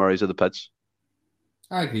options in some areas of the pitch.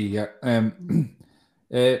 I agree. Yeah.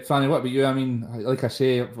 Fanny, what about you? I mean, like I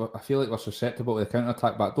say, I feel like we're susceptible to the counter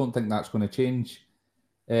attack, but I don't think that's going to change.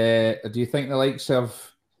 Do you think the likes of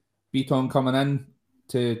Beaton coming in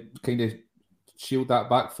to kind of shield that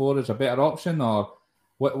back four is a better option, or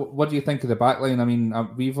what do you think of the back line? I mean,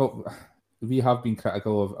 we have been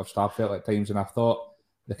critical of Starfelt at times, and I thought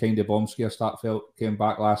the kind of bomb scare Starfelt came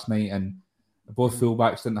back last night, and both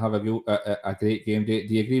fullbacks didn't have a great game. Do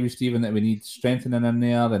you agree with Stephen that we need strengthening in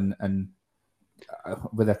there, and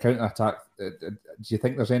with a counter attack? Do you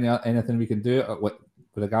think there's anything we can do with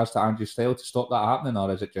regards to Ange's style to stop that happening, or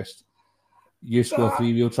is it just you score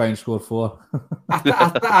 3, we'll try and score 4?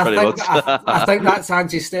 I think that's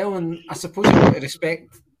Ange's style, and I suppose you've got to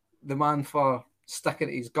respect the man for sticking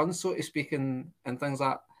to his guns, so to speak, and things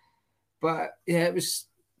like that. But yeah, it was,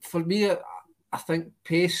 for me, I think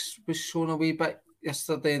pace was shown a wee bit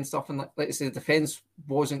yesterday and stuff, and like I say, the defence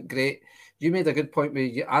wasn't great. You made a good point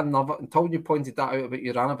with you. I never, until you pointed that out about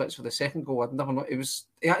Juranovic for the second goal, I'd never know.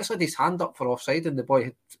 He actually had his hand up for offside, and the boy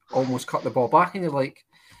had almost cut the ball back, and you're like,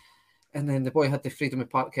 and then the boy had the freedom of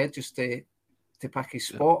Parkhead just to pick his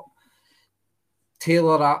spot.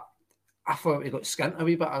 Taylor, I thought he got skint a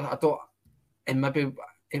wee bit. I thought, and maybe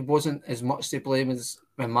it wasn't as much to blame as,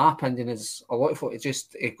 in my opinion, as a lot of thought.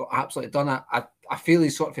 He got absolutely done it. I feel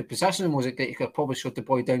his sort of positioning wasn't great. He could have probably shot the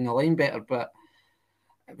boy down the line better, but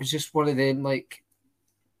it was just one of them, like,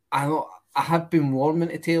 I have been warming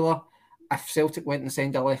to Taylor. If Celtic went and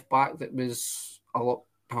signed a left back that was a lot,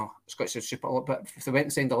 it's got to super a lot, but if they went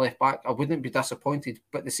and signed a left back, I wouldn't be disappointed.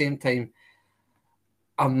 But at the same time,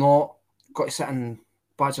 I'm not got to sit and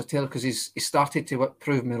badger Taylor because he started to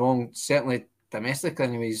prove me wrong, certainly domestically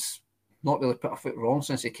anyway. He's not really put a foot wrong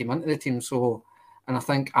since he came into the team. So, and I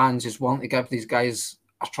think Ange is willing to give these guys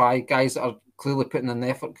a try, guys that are clearly putting in the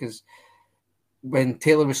effort, because when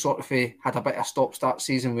Taylor was sort of had a bit of a stop-start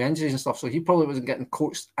season with injuries and stuff, so he probably wasn't getting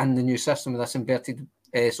coached in the new system with this inverted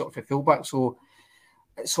sort of a fullback. So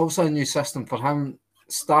it's also a new system for him.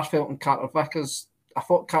 Starfelt and Carter Vickers, I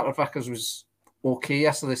thought Carter Vickers was okay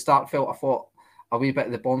yesterday. Starfelt, I thought a wee bit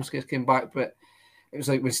of the bomb scares came back, but it was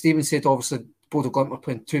like when Stephen said, obviously, Bodo Glimt were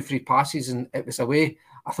playing 2 free passes and it was away.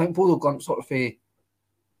 I think Bodo Glimt sort of they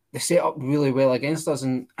set up really well against us.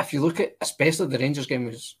 And if you look at, especially the Rangers game,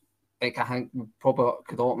 was like, I think we probably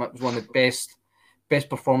could all admit it was one of the best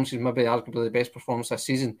performances, maybe arguably the best performance this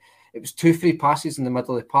season. It was 2 free passes in the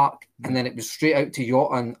middle of the park, and then it was straight out to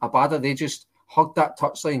Jota and Abada. They just hugged that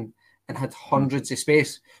touchline and had hundreds of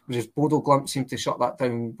space, whereas Bodo Glimt seemed to shut that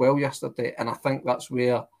down well yesterday. And I think that's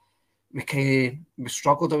where we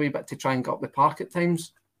struggled a wee bit to try and get up the park at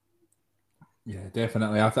times. Yeah,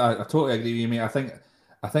 definitely. I totally agree with you, mate. I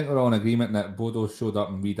think we're all in agreement that Bodo showed up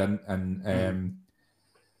and we didn't. And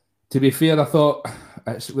to be fair, I thought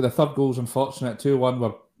with the third goal's unfortunate.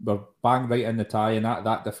 2-1, we're bang right in the tie, and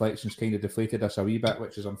that deflection's kind of deflated us a wee bit,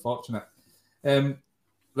 which is unfortunate.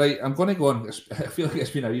 Right, I'm going to go on. I feel like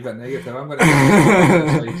it's been a wee bit negative. I'm going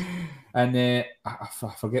to and I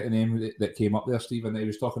forget the name that came up there, Stephen. He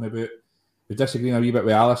was talking about, he was disagreeing a wee bit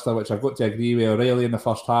with Alistair, which I've got to agree with. O'Reilly in the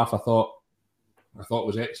first half, I thought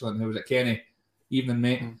was excellent. Who was it? Kenny. Evening,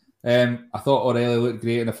 mate. I thought O'Reilly looked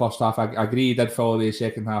great in the first half. I agree he did follow the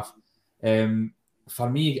second half. For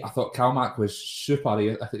me, I thought Kalmak was super.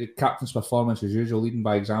 I think the captain's performance as usual, leading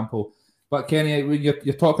by example. But Kenny, when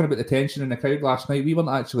you're talking about the tension in the crowd last night, we weren't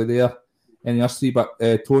actually there in the Usty, but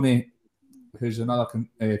Tony, who's another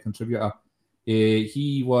contributor,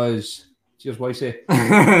 he was. Cheers, Boyce.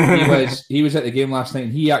 He was at the game last night,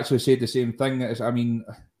 and he actually said the same thing. I mean,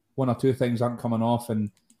 one or two things aren't coming off, and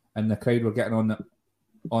the crowd were getting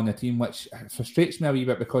on the team, which frustrates me a wee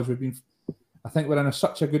bit because I think we're in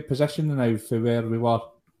such a good position now for where we were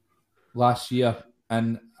last year,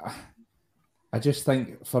 and I just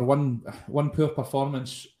think for one poor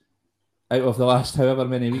performance out of the last however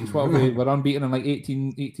many weeks, we're unbeaten in like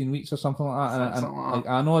 18 weeks or something like that. And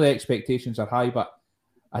I know the expectations are high, but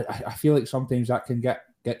I feel like sometimes that can get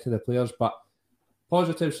to the players. But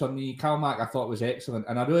positives for me, Kalmak I thought was excellent,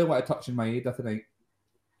 and I really want to touch on Maeda tonight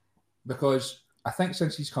because I think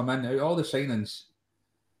since he's come in, out of all the signings,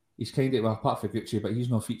 he's kind of, well, apart from Gucci, but he's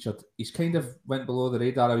not featured. He's kind of went below the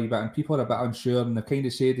radar a wee bit, and people are a bit unsure, and they've kind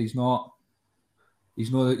of said he's not his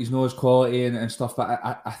quality and stuff. But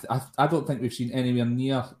I don't think we've seen anywhere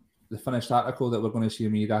near the finished article that we're going to see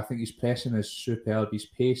him either. I think his pressing is superb, his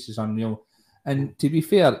pace is unreal, and to be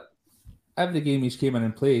fair, every game he's came in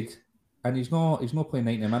and played, and he's not playing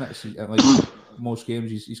 90 minutes like most games.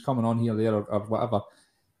 He's coming on here, there, or whatever.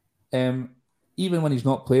 Even when he's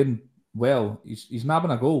not playing well, he's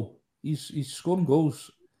nabbing a goal. He's scoring goals,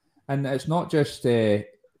 and it's not just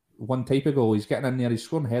one type of goal. He's getting in there. He's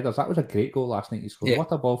scoring headers. That was a great goal last night. He scored. Yeah.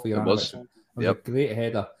 What a ball for your It was a great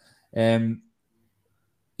header. And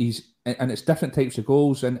it's different types of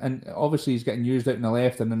goals, and obviously he's getting used out in the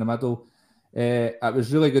left and in the middle. It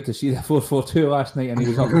was really good to see the 4-4-2 last night, and he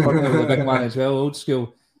was up in front of the big man as well, old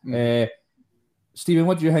school. Stephen,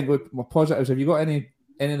 what do you think? What positives? Have you got any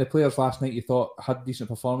of the players last night you thought had decent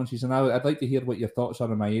performances? And I'd like to hear what your thoughts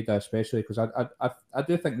are on Maeda, especially because I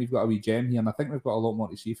do think we've got a wee gem here, and I think we've got a lot more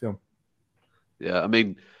to see from him. Yeah, I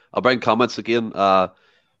mean, I'll bring comments again.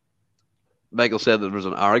 Michael said that there was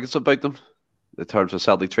an arrogance about them in terms of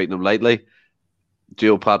Celtic treating them lightly.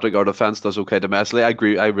 Gio Patrick, our defence does okay domestically.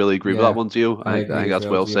 I really agree with that one, Gio. I think that's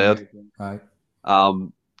well said.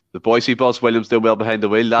 The Boise boss, Williams, doing well behind the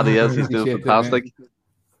wheel. That he is. He's doing fantastic.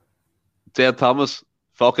 Jed Thomas,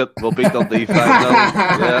 fuck it, we'll beat Dundee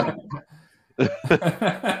 5-0.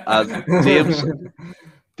 Yeah. James,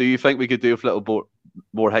 do you think we could do a little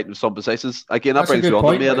more height in some positions? Again, that brings you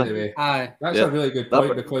on to me. That's a really good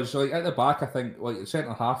point because like at the back, I think like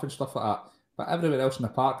centre half and stuff like that. But everywhere else in the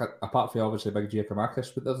park, apart from obviously Big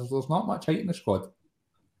Giacomakis, but there's not much height in the squad.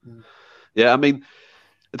 Yeah, I mean,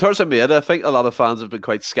 in terms of Maeda, I think a lot of fans have been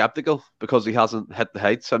quite sceptical because he hasn't hit the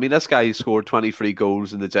heights. I mean, this guy scored 23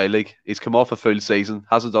 goals in the J League. He's come off a full season,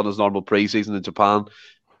 hasn't done his normal pre-season in Japan.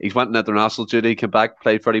 He's went on international duty, came back,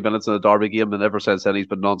 played 30 minutes in a derby game, and ever since then he's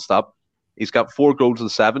been non-stop. He's got 4 goals in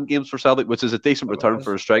 7 games for Celtic, which is a decent return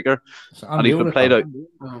for a striker. And he's been played out.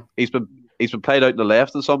 He's been played out in the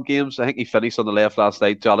left in some games. I think he finished on the left last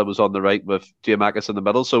night. Jala was on the right with Giacomakis in the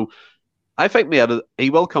middle. So I think he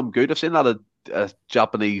will come good. I've seen a lot of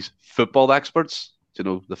Japanese football experts,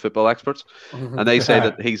 the football experts, and they say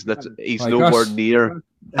that he's nowhere near.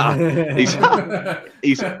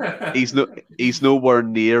 He's nowhere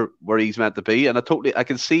near where he's meant to be, and I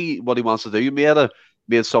can see what he wants to do. He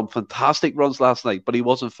made some fantastic runs last night, but he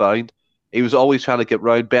wasn't found. He was always trying to get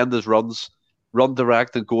round, bend his runs, run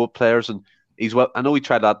direct, and go at players. And I know he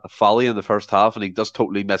tried that folly in the first half, and he just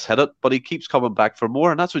totally mishit it. But he keeps coming back for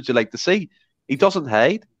more, and that's what you like to see. He doesn't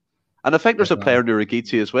hide. And I think there's a player in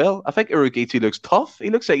Urugiti as well. I think Urugiti looks tough. He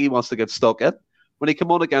looks like he wants to get stuck in. when he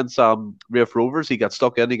came on against Rafe Rovers, he got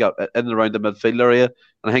stuck in. He got in and around the midfield area,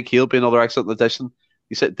 and I think he'll be another excellent addition.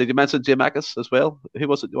 You said, did you mention Giamakis as well? Who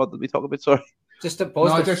was it you wanted me to talk about? Sorry. Just the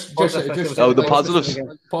positive. The positives.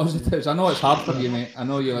 Positives. I know it's hard for you, mate. I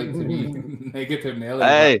know you like to be negative, Nelly.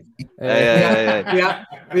 Hey.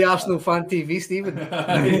 The Arsenal fan TV, Stephen.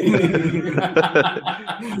 That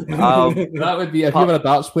would be, if you were a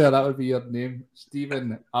darts player, that would be your name,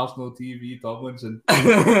 Stephen Arsenal TV Tomlinson.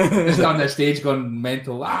 Just on the stage going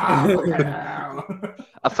mental. I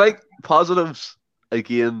think positives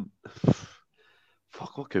again.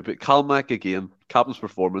 Fuck, what could be? Kalmack again. Captain's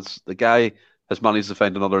performance. The guy has managed to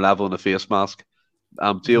find another level in a face mask.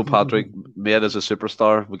 Theo Patrick, made as a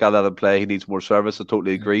superstar. We got that in play. He needs more service. I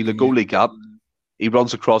totally agree. The goal he got, he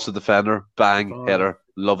runs across the defender, bang, header,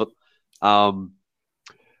 love it.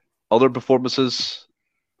 Other performances,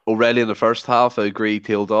 O'Reilly in the first half, I agree,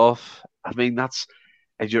 tailed off. I mean,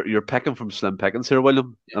 you're picking from slim pickings here,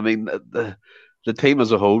 William. I mean, the team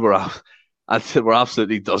as a whole, we're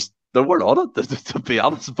absolutely dust. They weren't on it, to be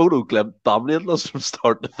honest. Bodo Glimt dominated us from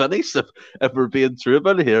start to finish, if we're being true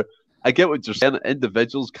about it here. I get what you're saying.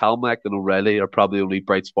 Individuals, Kalmack and O'Reilly are probably only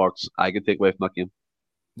bright sparks I can take away from that game.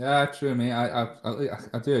 Yeah, true, mate. I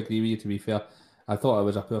do agree with you, to be fair. I thought it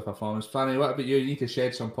was a poor performance. Fanny, what about you? You need to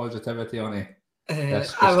shed some positivity on it.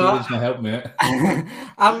 Yes, Stephen's not helping me out.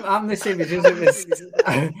 I'm the same as you.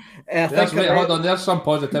 Hold on, there's some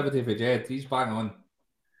positivity for Jed. He's bang on.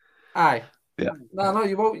 Aye. Yeah. No,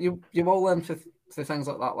 you will learn for things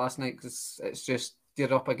like that last night, because it's just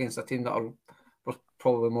you're up against a team that were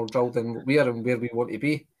probably more drilled than we are and where we want to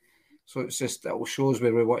be. So it shows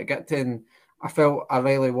where we want to get to. And I felt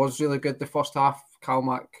O'Reilly was really good the first half.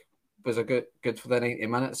 Kalmack was a good for the 90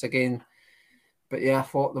 minutes again. But yeah, I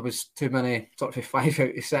thought there was too many sort of 6 out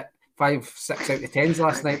of 10s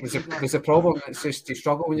last night was a problem. It's just you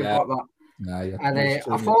struggle when you've got that. Yeah. And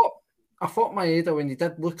I thought Maeda, when you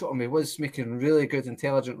did look at him, he was making really good,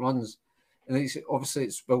 intelligent runs. And I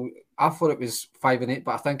thought it was 5 and 8,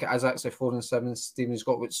 but I think it is actually 4 and 7. Stephen's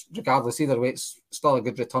got, which regardless, either way, it's still a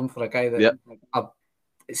good return for a guy that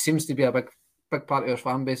it seems to be a big part of our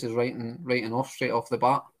fan base is writing off straight off the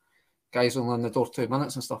bat. Guys only in the door 2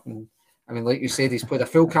 minutes and stuff. And I mean, like you said, he's played a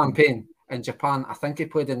full campaign in Japan. I think he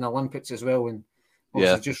played in the Olympics as well. And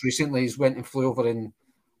just recently he's went and flew over, and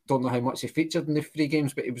don't know how much he featured in the 3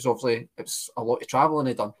 games, but it was a lot of travelling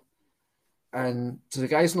he done. And so the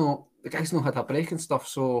guys know had a break and stuff.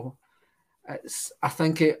 So I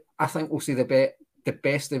think we'll see the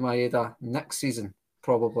best of Maeda next season,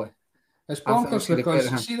 probably. It's bonkers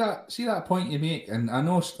because see that point you make, and I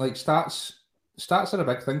know like stats are a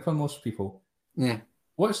big thing for most people. Yeah.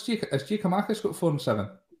 Has Giamakis got 4 and 7?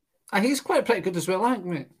 He's pretty good as well, I think,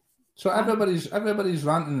 mate. So everybody's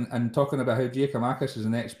ranting and talking about how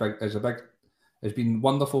Giamakis has been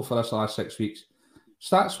wonderful for us the last 6 weeks.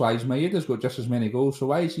 Stats wise, Maeda's got just as many goals. So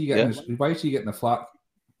why is he getting the flack?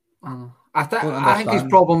 I think his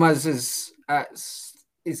problem is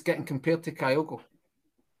he's getting compared to Kyogo.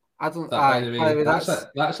 I don't. By the way,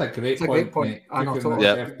 that's a great point. I know,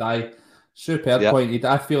 totally. Superb point.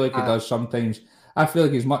 I feel like he does sometimes. I feel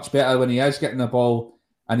like he's much better when he is getting the ball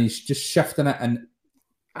and he's just shifting it and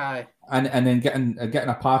then getting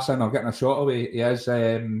a pass in or getting a shot away. He is.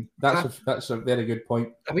 That's a very good point.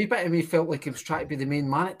 A wee bit of me felt like he was trying to be the main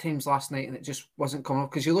man at times last night, and it just wasn't coming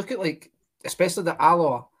up. Because you look at especially the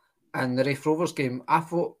Alloa and the Rafe Rovers game, I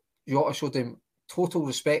thought Jota showed him total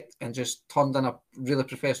respect and just turned in a really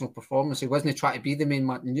professional performance. He wasn't trying to be the main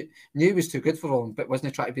man. Knew he was too good for all, but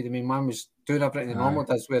wasn't trying to be the main man. Was doing everything he normally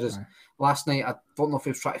does. Whereas last night, I don't know if he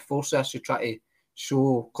was trying to force this, or try to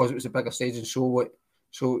show, because it was a bigger stage, and show what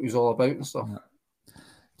he was all about and stuff.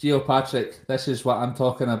 Gio Patrick, this is what I'm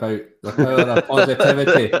talking about. The power of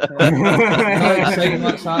positivity. Not exciting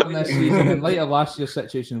what's happened this season. In light of last year's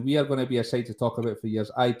situation, we are going to be a side to talk about for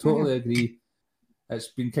years. I totally agree. It's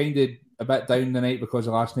been kind of a bit down the night because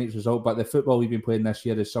of last night's result, but the football we've been playing this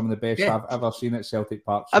year is some of the best I've ever seen at Celtic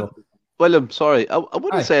Park. So. William, sorry, I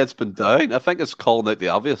wouldn't say it's been down. I think it's calling out the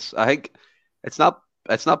obvious. I think it's not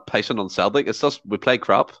pissing on Celtic. It's just we play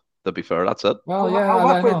crap. To be fair, that's it. Well,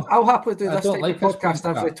 I'll happily do this type like of podcast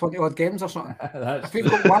every 20 odd games or something. If we've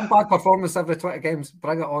got one bad performance every 20 games,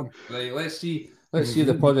 bring it on. Right, let's see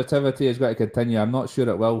the positivity is going to continue. I'm not sure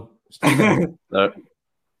it will. Stephen.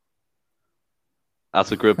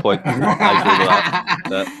 That's a great point. I agree with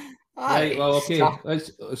that. Right, well, okay.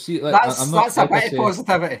 Let's see. That's a bit of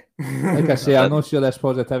positivity. Like I say, I'm not sure this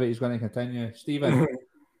positivity is going to continue. Stephen,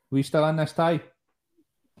 we still in this tie?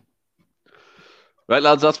 Right,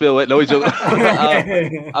 lads, that's me away. No, he's joking.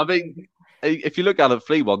 I mean, if you look at it,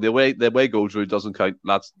 3-1, the away goals rule doesn't count.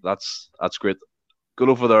 That's great.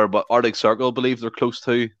 go over there, but Arctic Circle, I believe they're close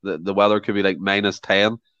to. The weather could be like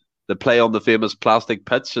 -10. They play on the famous plastic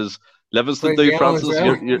pitch as Livingston do, Francis.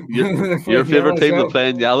 Well. Your favourite team, they play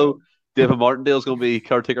in yellow. David Martindale's going to be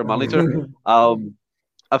caretaker manager.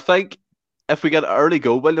 I think if we get an early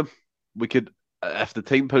goal, William, we could, if the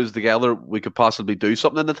team pulls together, we could possibly do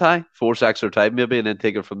something in the tie, force extra time maybe, and then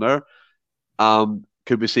take it from there.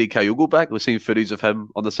 Could we see Kyogo back? We've seen footage of him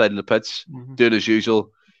on the side of the pitch doing his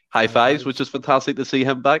usual high fives, which is fantastic to see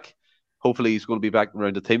him back. Hopefully he's going to be back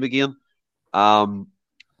around the team again. I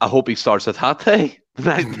hope he starts at that day,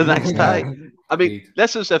 the next tie. I mean,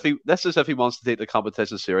 this is if he wants to take the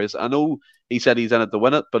competition serious. I know he said he's in it to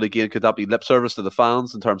win it, but again, could that be lip service to the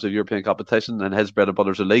fans in terms of European competition and his bread and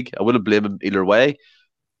butter's a league? I wouldn't blame him either way.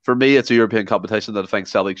 For me, it's a European competition that I think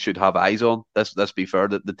Celtic should have eyes on. Let's be fair.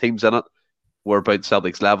 The teams in it were about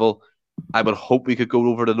Celtic's level. I would hope we could go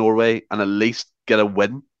over to Norway and at least get a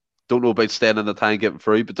win. Don't know about staying in the tie and getting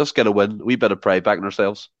through, but just get a win. We better pride back in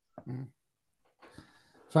ourselves.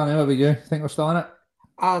 Fanny, what about you? Think we're still in it?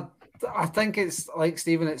 I think it's like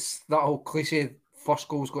Stephen. It's that whole cliche: first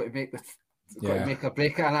goal's got to make got to make or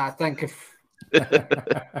break it. And I think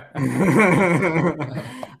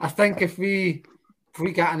if we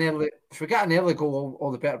get an early goal,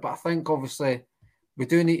 all the better. But I think obviously we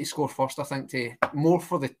do need to score first. I think to more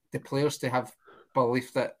for the players to have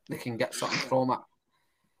belief that they can get something from it.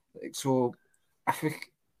 So if we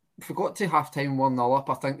got to half time 1-0 up,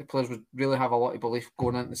 I think the players would really have a lot of belief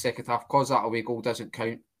going into the second half, because that away goal doesn't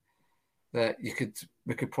count. That we could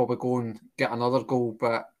probably go and get another goal,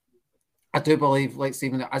 but I do believe, like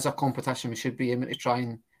Stephen, as a competition, we should be aiming to try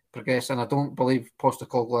and progress. And I don't believe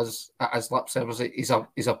Postecoglou is at his lip service.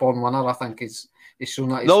 He's a born winner. I think he's shown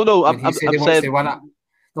that. I'm saying, to win it.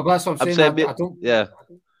 No, but that's what I'm saying.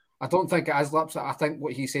 I don't think it is lips. I think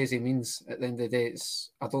what he says he means at the end of the day.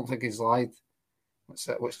 I don't think he's lied.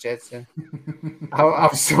 What's Jed saying?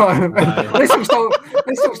 I'm sorry. At least I'm still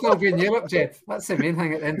being Europe, Jed. That's the main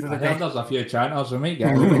thing at the end of the day. There's a few channels. We might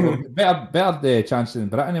get better the chance than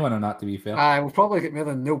Britain winning that, to be fair. We'll probably get more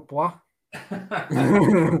than nil bois. I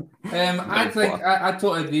think I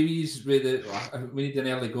totally agree with you. We need an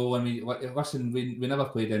early goal, and we never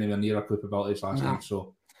played anywhere near our capabilities last night.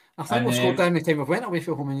 So I think we've scored down the time we've went away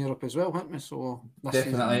from home in Europe as well, haven't we? So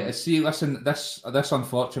definitely. This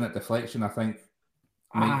unfortunate deflection, I think,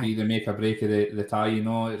 might be the make or break of the tie. You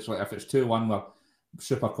know, it's like if it's 2-1, we're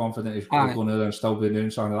super confident he's going to go there and still be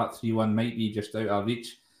doing something. That 3-1 might be just out of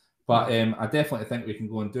reach. But I definitely think we can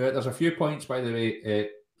go and do it. There's a few points, by the way,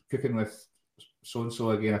 cooking with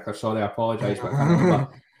so-and-so again. I apologise, but I can't remember.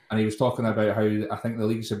 And he was talking about how I think the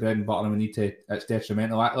league's the bread and butter and we need to, it's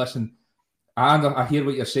detrimental. Listen, I hear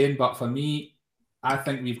what you're saying, but for me, I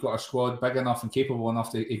think we've got a squad big enough and capable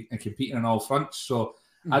enough to compete on all fronts. So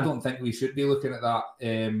I don't think we should be looking at that.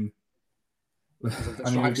 I mean,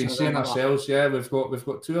 we've been saying ourselves, we've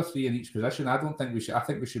got 2 or 3 in each position. I don't think we should. I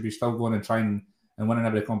think we should be still going and trying and winning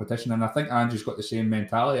every competition. And I think Ange's got the same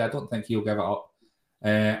mentality. I don't think he'll give it up.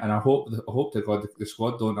 And I hope to God the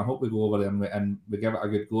squad don't. I hope we go over there and we give it a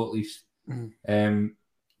good go at least.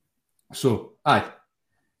 So,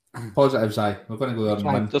 positives, we're going to go there and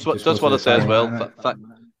win. Just want to say as well,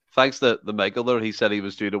 thanks to the Michael there, he said he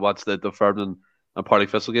was due to watch the Dunfermline and Partick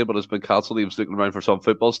Thistle game, but it's been cancelled. He was looking around for some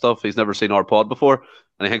football stuff. He's never seen our pod before,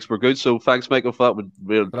 and he thinks we're good. So thanks, Michael, for that. We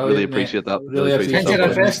really appreciate that. Really appreciate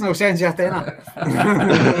that. Send you a tenner.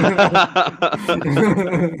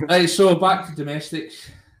 Right, so back to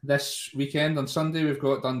domestics. This weekend on Sunday, we've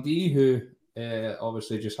got Dundee, who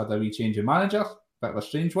obviously just had a wee change of manager. Bit of a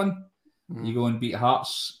strange one. You go and beat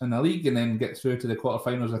Hearts in the league and then get through to the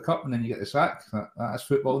quarterfinals of the cup and then you get the sack. That's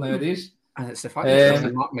football nowadays. And it's the fact that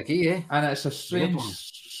it's Mark McGee, And it's a strange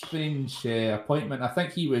appointment. I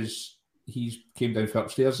think he came down for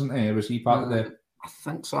upstairs, isn't he? Was he part of the... I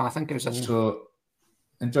think so. I think it was in... So,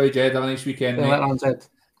 enjoy, Jed. Have a nice weekend, mate.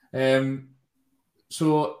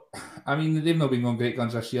 So, I mean, they've not been going great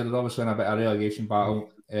guns this year. They're obviously in a bit of a relegation battle.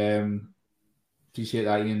 Appreciate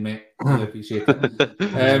that, Ian, mate. Really appreciate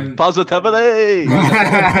it. Positivity!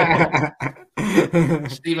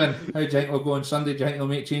 Stephen, how do you think we'll go on Sunday? Do you think they'll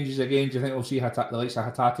make changes again? Do you think we'll see the likes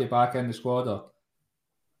of Hatate back in the squad? Or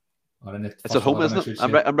in the it's at home, isn't it?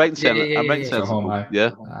 I'm right in saying it. I'm right in saying it.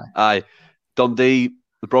 Yeah. Aye. Dundee,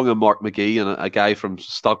 they brought in Mark McGee and a guy from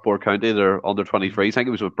Stockport County. They're under 23. I think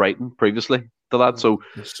it was with Brighton previously to that. So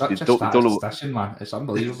it's such a statistician, man. It's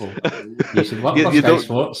unbelievable. You should work for Sky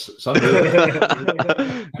Sports. It's unbelievable.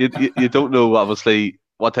 you don't know, obviously,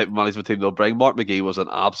 what type of management team they'll bring. Mark McGee was an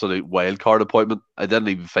absolute wild card appointment. I didn't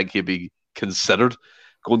even think he'd be considered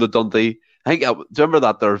going to Dundee. I think, do you remember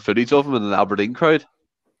that there footage of him in an Aberdeen crowd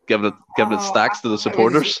giving it stacks to the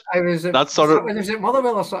supporters. That's sort of when he was at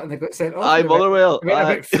Motherwell or something. They got sent off. Aye, Motherwell.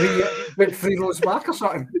 About three rows back or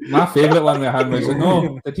something. My favourite one with him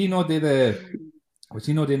was did he not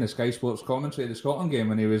do the Sky Sports commentary of the Scotland game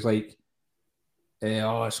when he was like,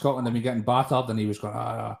 Scotland have been getting battered, and he was going,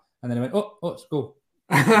 and then he went, let's go.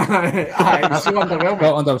 Aye, it was so underwhelming.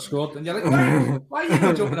 Scotland have scored, and you're like, why are you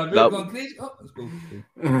not jumping about going crazy? Let's go.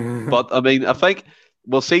 But I mean, I think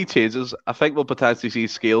we'll see changes. I think we'll potentially see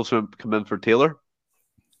Scales come in for Taylor.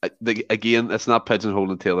 Again, it's not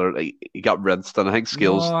pigeonholing Taylor. He got rinsed, and I think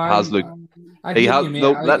Scales has looked. I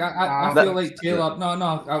feel like Taylor. No,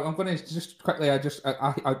 I'm going to just quickly. I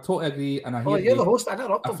totally agree, and I hear you're the host. I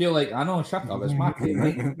feel like I know. Shut up, it's my team,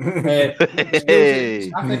 right?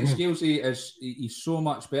 I think Scalesy he's so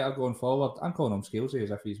much better going forward. I'm calling him Scalesy as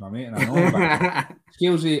if he's my mate, and I know him, but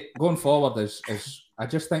Scalesy going forward is I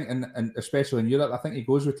just think, and especially in Europe, I think he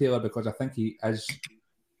goes with Taylor because I think he is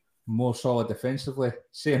more solid defensively.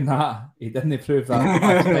 Saying that, he didn't prove that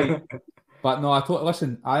last night. But no,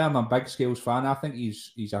 listen, I am a big Scales fan. I think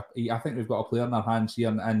I think we've got a player in our hands here,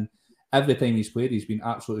 and every time he's played, he's been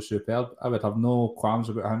absolutely superb. I would have no qualms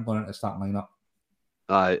about him going into the starting lineup.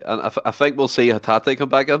 Aye, and I think we'll see Hatate come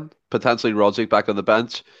back in, potentially Rodzik back on the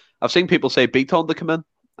bench. I've seen people say Beaton to come in.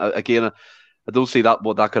 Again, I don't see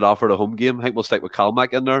what that could offer at a home game. I think we'll stick with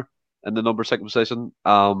Calmack in there in the number 6 position.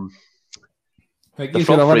 Right, give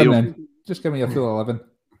your 11 then. Just give me a full 11.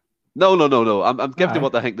 No. I'm giving you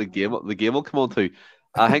what I think the game will come on to.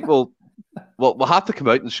 I think we'll have to come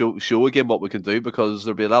out and show again what we can do, because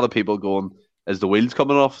there'll be a lot of people going, is the wheels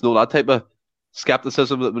coming off? No, that type of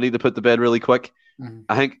skepticism that we need to put to bed really quick. Mm-hmm.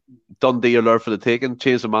 I think Dundee are there for the taking.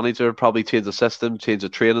 Change the manager, probably change the system, change the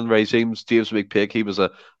training regimes. James McPake, he was an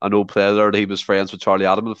old player there. He was friends with Charlie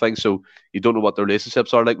Adam and things, so you don't know what the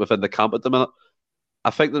relationships are like within the camp at the minute. I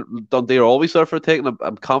think that Dundee are always there for a take, and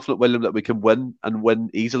I'm confident, William, that we can win and win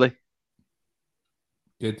easily.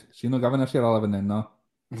 Good. So you're not giving us your 11 then, no?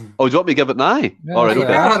 Oh, do you want me to give it now? Yeah, all right,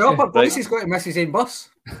 okay. Yeah, no, but boys, he's got to miss his own bus.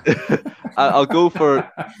 I'll go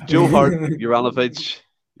for Joe Hart, Juranovic,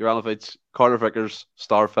 Carter Vickers,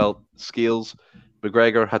 Starfelt, Scales,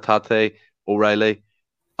 McGregor, Hatate, O'Reilly,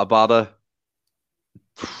 Abada.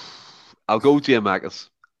 I'll go Giamakis,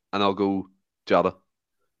 and I'll go Jada.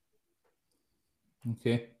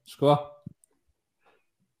 Okay. Score?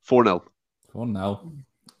 4-0. 4-0.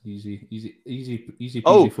 Easy peasy.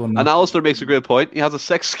 Oh, 4-0. And Alistair makes a great point. He has a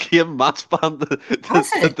 6-game match ban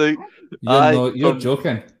to do. You're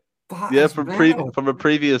joking. From a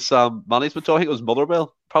previous management. So I think it was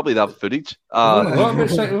Motherwell. Probably that footage.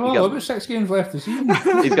 About 6 games left this season.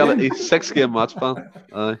 He's got a 6-game match ban.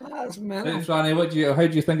 That's mental. Franny, how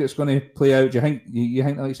do you think it's going to play out? Do you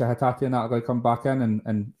think like Hatate and that are going to come back in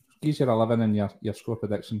and give your 11 and your score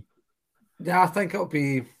prediction? Yeah, I think it'll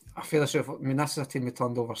be a fairly sure. I mean, this is a team we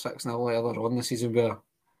turned over 6-0 earlier on the season, where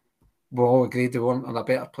we all agreed they weren't in a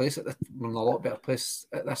better place we're in a lot better place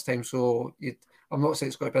at this time. So I'm not saying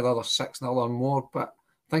it's going to be another 6-0 or more, but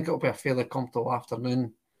I think it'll be a fairly comfortable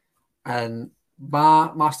afternoon. And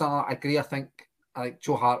my start, I agree. I think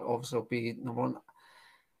Joe Hart obviously will be number one.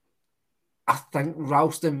 I think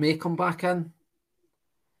Ralston may come back in.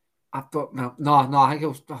 I don't know. No, I think it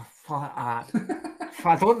was.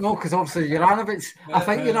 I don't know, because obviously Juranovic. I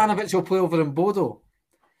think Juranovic will play over in Bodo.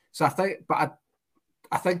 So I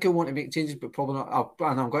think he'll want to make changes, but probably not.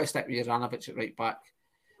 And I'm going to stick with Juranovic at right back.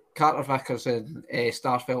 Carter Vickers and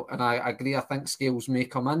Starfelt, and I agree. I think Scales may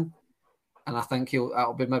come in, and I think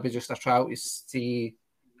it'll be maybe just a trial to see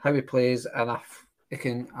how he plays, and if he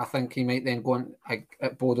can, I think he might then go on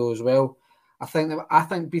at Bodo as well. I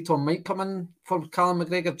think Beaton might come in for Callum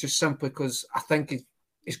McGregor, just simply because I think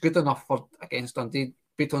he's good enough for against Dundee.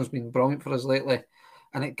 Beaton's been brilliant for us lately,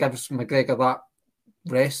 and it gives McGregor that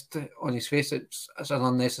rest on his face. It's an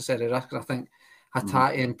unnecessary risk. I think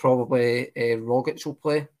Hatate and probably Rogic will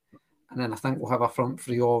play, and then I think we'll have a front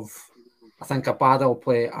three of, I think Abada will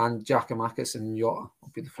play, and Giacomakis and Jota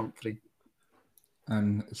will be the front three.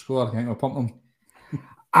 And score, I think we'll pump them.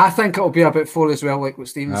 I think it'll be about 4 as well, like what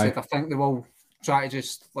Stephen said. I think they will try to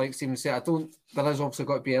just, like Stephen said, there has obviously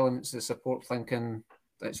got to be elements of support thinking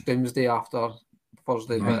that it's doomsday after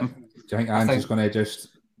Thursday. But do you think Ange is going to just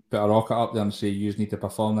put a rocket up there and say you need to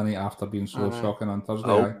perform the night after being so shocking on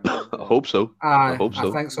Thursday? I hope so. I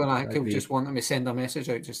think so, and I think he'll just want to send a message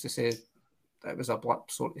out just to say that it was a blip,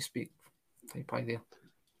 so to speak, type idea.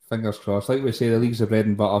 Fingers crossed. Like we say, the league's the bread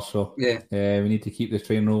and butter, so we need to keep the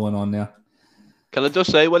train rolling on there. Can I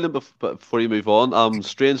just say, William, before you move on,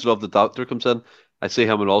 Strange Love the Doctor comes in. I see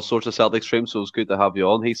him in all sorts of Celtic streams, so it's good to have you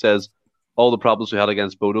on. He says all the problems we had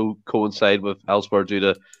against Bodo coincide with elsewhere due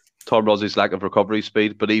to Tom Rossey's lack of recovery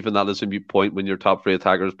speed, but even that is a moot point when your top 3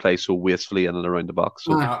 attackers play so wastefully in and around the box.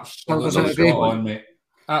 So absolutely spot on, mate.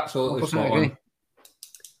 Absolutely spot on.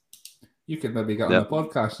 You could maybe get on the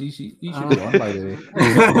podcast. You should be on, by the way.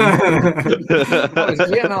 That was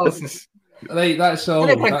great analysis. Right, that's all.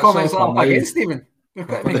 That's comments all again, Stephen.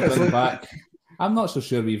 Back. I'm not so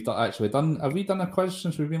sure we've actually done. Have we done a quiz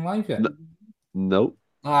since we've been live yet? No.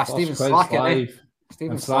 Stephen's slacking.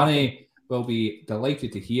 And Franny will be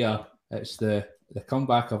delighted to hear it's the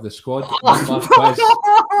comeback of the squad number quiz.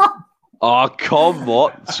 Oh, come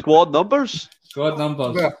on. Squad numbers? Squad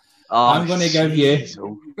numbers. Yeah. I'm going to give you.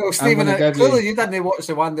 Well, Stephen, clearly you didn't watch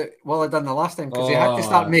the one that Willie done the last time because you had to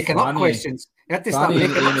start making up questions. You had to start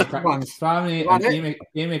making up ones. Franny and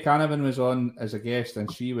Amy Canavan was on as a guest and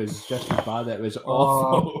she was just as bad. It was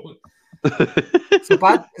awful. It's a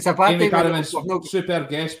bad Amy Canavan's super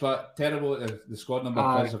guest, but terrible at the squad number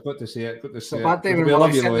quiz. I've got to say it. It's a bad day when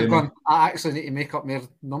Willie said they've gone, I actually need to make up more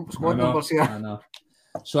squad numbers here. I know.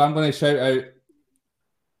 So I'm going to shout out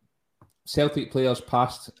Celtic players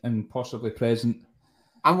past and possibly present.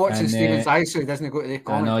 I'm watching Stephen's eyes so he doesn't go to the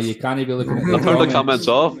comments. I know, you can't be looking at the I've turned the comments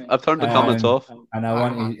off. I've turned the comments off. And I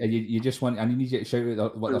want you just want, I need you to shout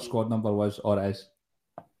out what their squad number was or is.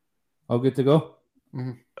 All good to go?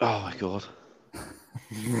 Mm-hmm. Oh my God.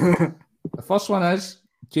 The first one is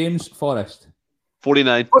James Forrest.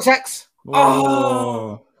 49. 46. Whoa.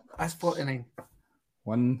 Oh, that's 49.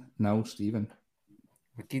 1-0, Stephen.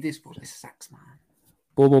 McGeady's 46, man.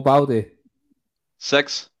 Bobo Baldi.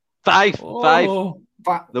 6. 5. 5.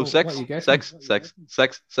 No, 6.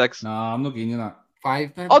 6. No, I'm not giving you that.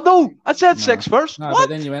 5 then. Oh no, I said 6 first. No, what? but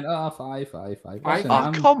then you went, 5. Listen,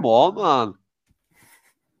 oh, come on, man.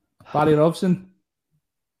 Barry Robson.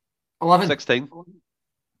 11. 16.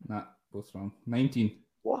 Nah, both wrong. 19.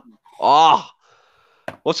 What? Oh.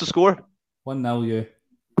 What's the score? 1-0, you.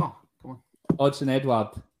 Oh, come on. Odson Edward.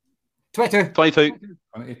 22. 22.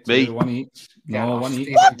 Me. 1 each. No, 1 each.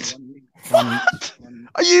 What? What?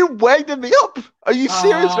 Are you winding me up? Are you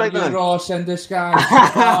serious right now? Ross in disguise.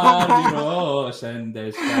 Ross in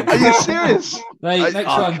disguise. Are you serious? Right, next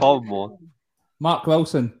one. Come on. Mark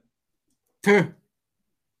Wilson. 2.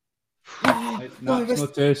 Right, no, it's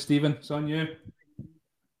not 2. Stephen, it's on you.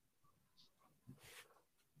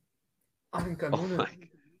 I think I know it.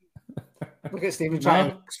 Look at Stephen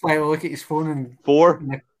trying to smile, look at his phone and 4.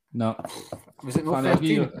 No. Was it not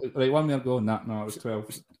 13? Right, 1 more go. No, it was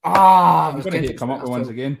 12. I'm going to hate come up with ones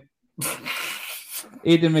again.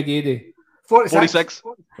 Aidan McGeady. 46.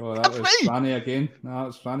 Oh, that was Franny again. No,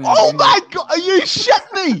 it's Franny again. Oh my God, are you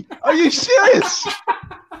shitting me? Are you serious?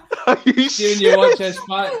 Are you serious? When you watch this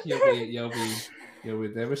back, you'll be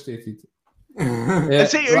devastated.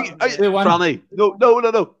 Franny? No.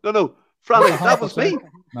 Franny, that was me.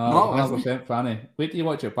 No, 100% Franny. Wait till you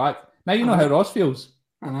watch it back. Now you know how Ross feels.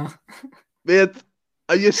 I know. Mate,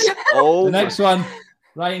 are you... Oh, the next one,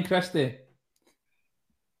 Ryan Christie.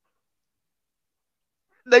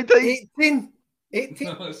 19. 18.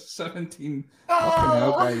 No, 17. Fucking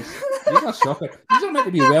hell, guys. These are shocking. These are meant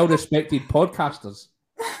to be well-respected podcasters.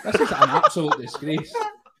 This is an absolute disgrace.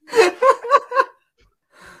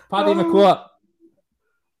 Paddy McCourt.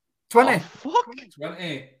 20. Oh, fuck.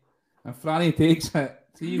 20. And Franny takes it.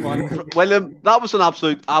 3-1. William, that was an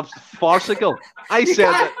absolute farcical. I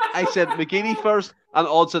said McGeady first and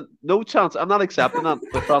Odson. No chance. I'm not accepting that.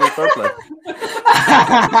 The Franny fair play.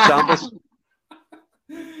 Shambles.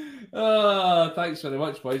 Oh, thanks very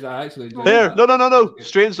much, boys. I actually enjoyed that. No. Okay.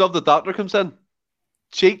 Strange Love, the doctor comes in.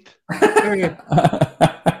 Cheat.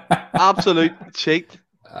 Absolute cheat.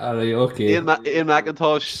 All right, okay. Ian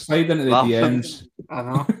McIntosh. Slide into the DMs. I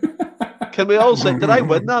know. Can we all say, did I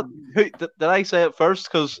win that? Did I say it first?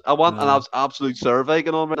 Because I want an absolute survey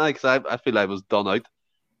going on right now because I feel I was done out.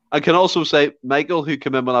 I can also say, Michael, who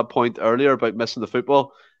came in with that point earlier about missing the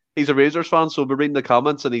football, he's a Rangers fan, so we're reading the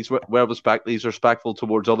comments and he's respectful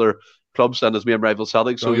towards other clubs and his main rival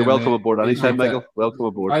Celtic. So you're welcome aboard anytime, Michael. Welcome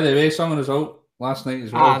aboard. By the way, some result last night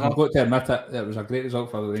as well. I've got to admit it was a great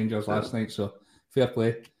result for the Rangers last night, so fair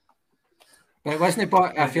play. It wasn't,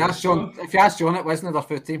 but if you ask John, it wasn't their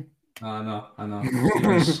foot team. I know.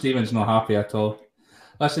 Stephen's not happy at all.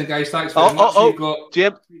 Listen, guys, thanks very much.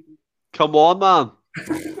 Jim, come on, man.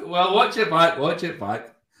 Well, watch it back.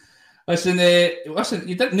 Listen,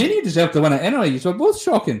 you didn't. None of you deserve to win it anyway. You were both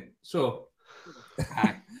shocking. So,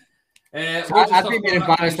 I'd be more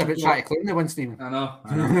embarrassed if it's trying to claim the win, Stephen. I know.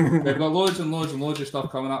 We've got loads and loads of stuff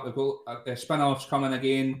coming up. We've got spin-offs coming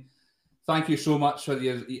again. Thank you so much for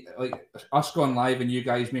us going live and you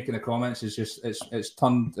guys making the comments. It's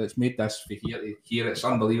made this for here. It's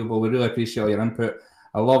unbelievable. We really appreciate all your input.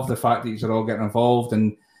 I love the fact that you're all getting involved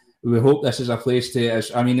and we hope this is a place to.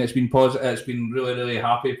 I mean, it's been positive. It's been really, really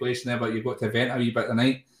happy place now, but you've got to vent a wee bit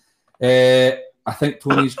tonight. I think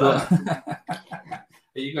Tony's got. Are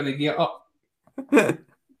you going to get up?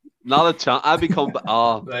 Not a chance. I become.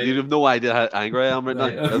 Right. You have no idea how angry I am right now.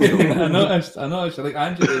 Okay. I noticed. Like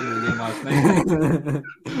Ange did in the game last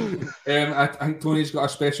night. I think Tony's got a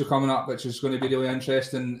special coming up, which is going to be really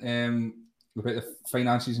interesting. About the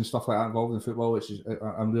finances and stuff like that involved in football, which is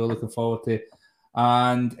I'm really looking forward to.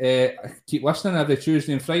 And keep listening every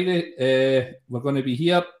Tuesday and Friday. We're going to be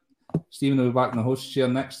here. Stephen will be back in the host chair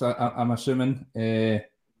next. I'm assuming.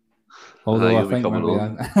 Although I think maybe.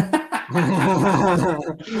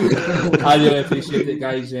 I really appreciate it,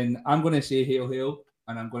 guys, and I'm going to say hail, hail,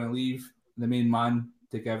 and I'm going to leave the main man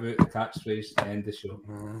to give out the catchphrase to end the show.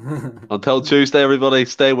 Until Tuesday, everybody,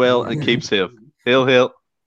 stay well and keep safe. Hail, hail.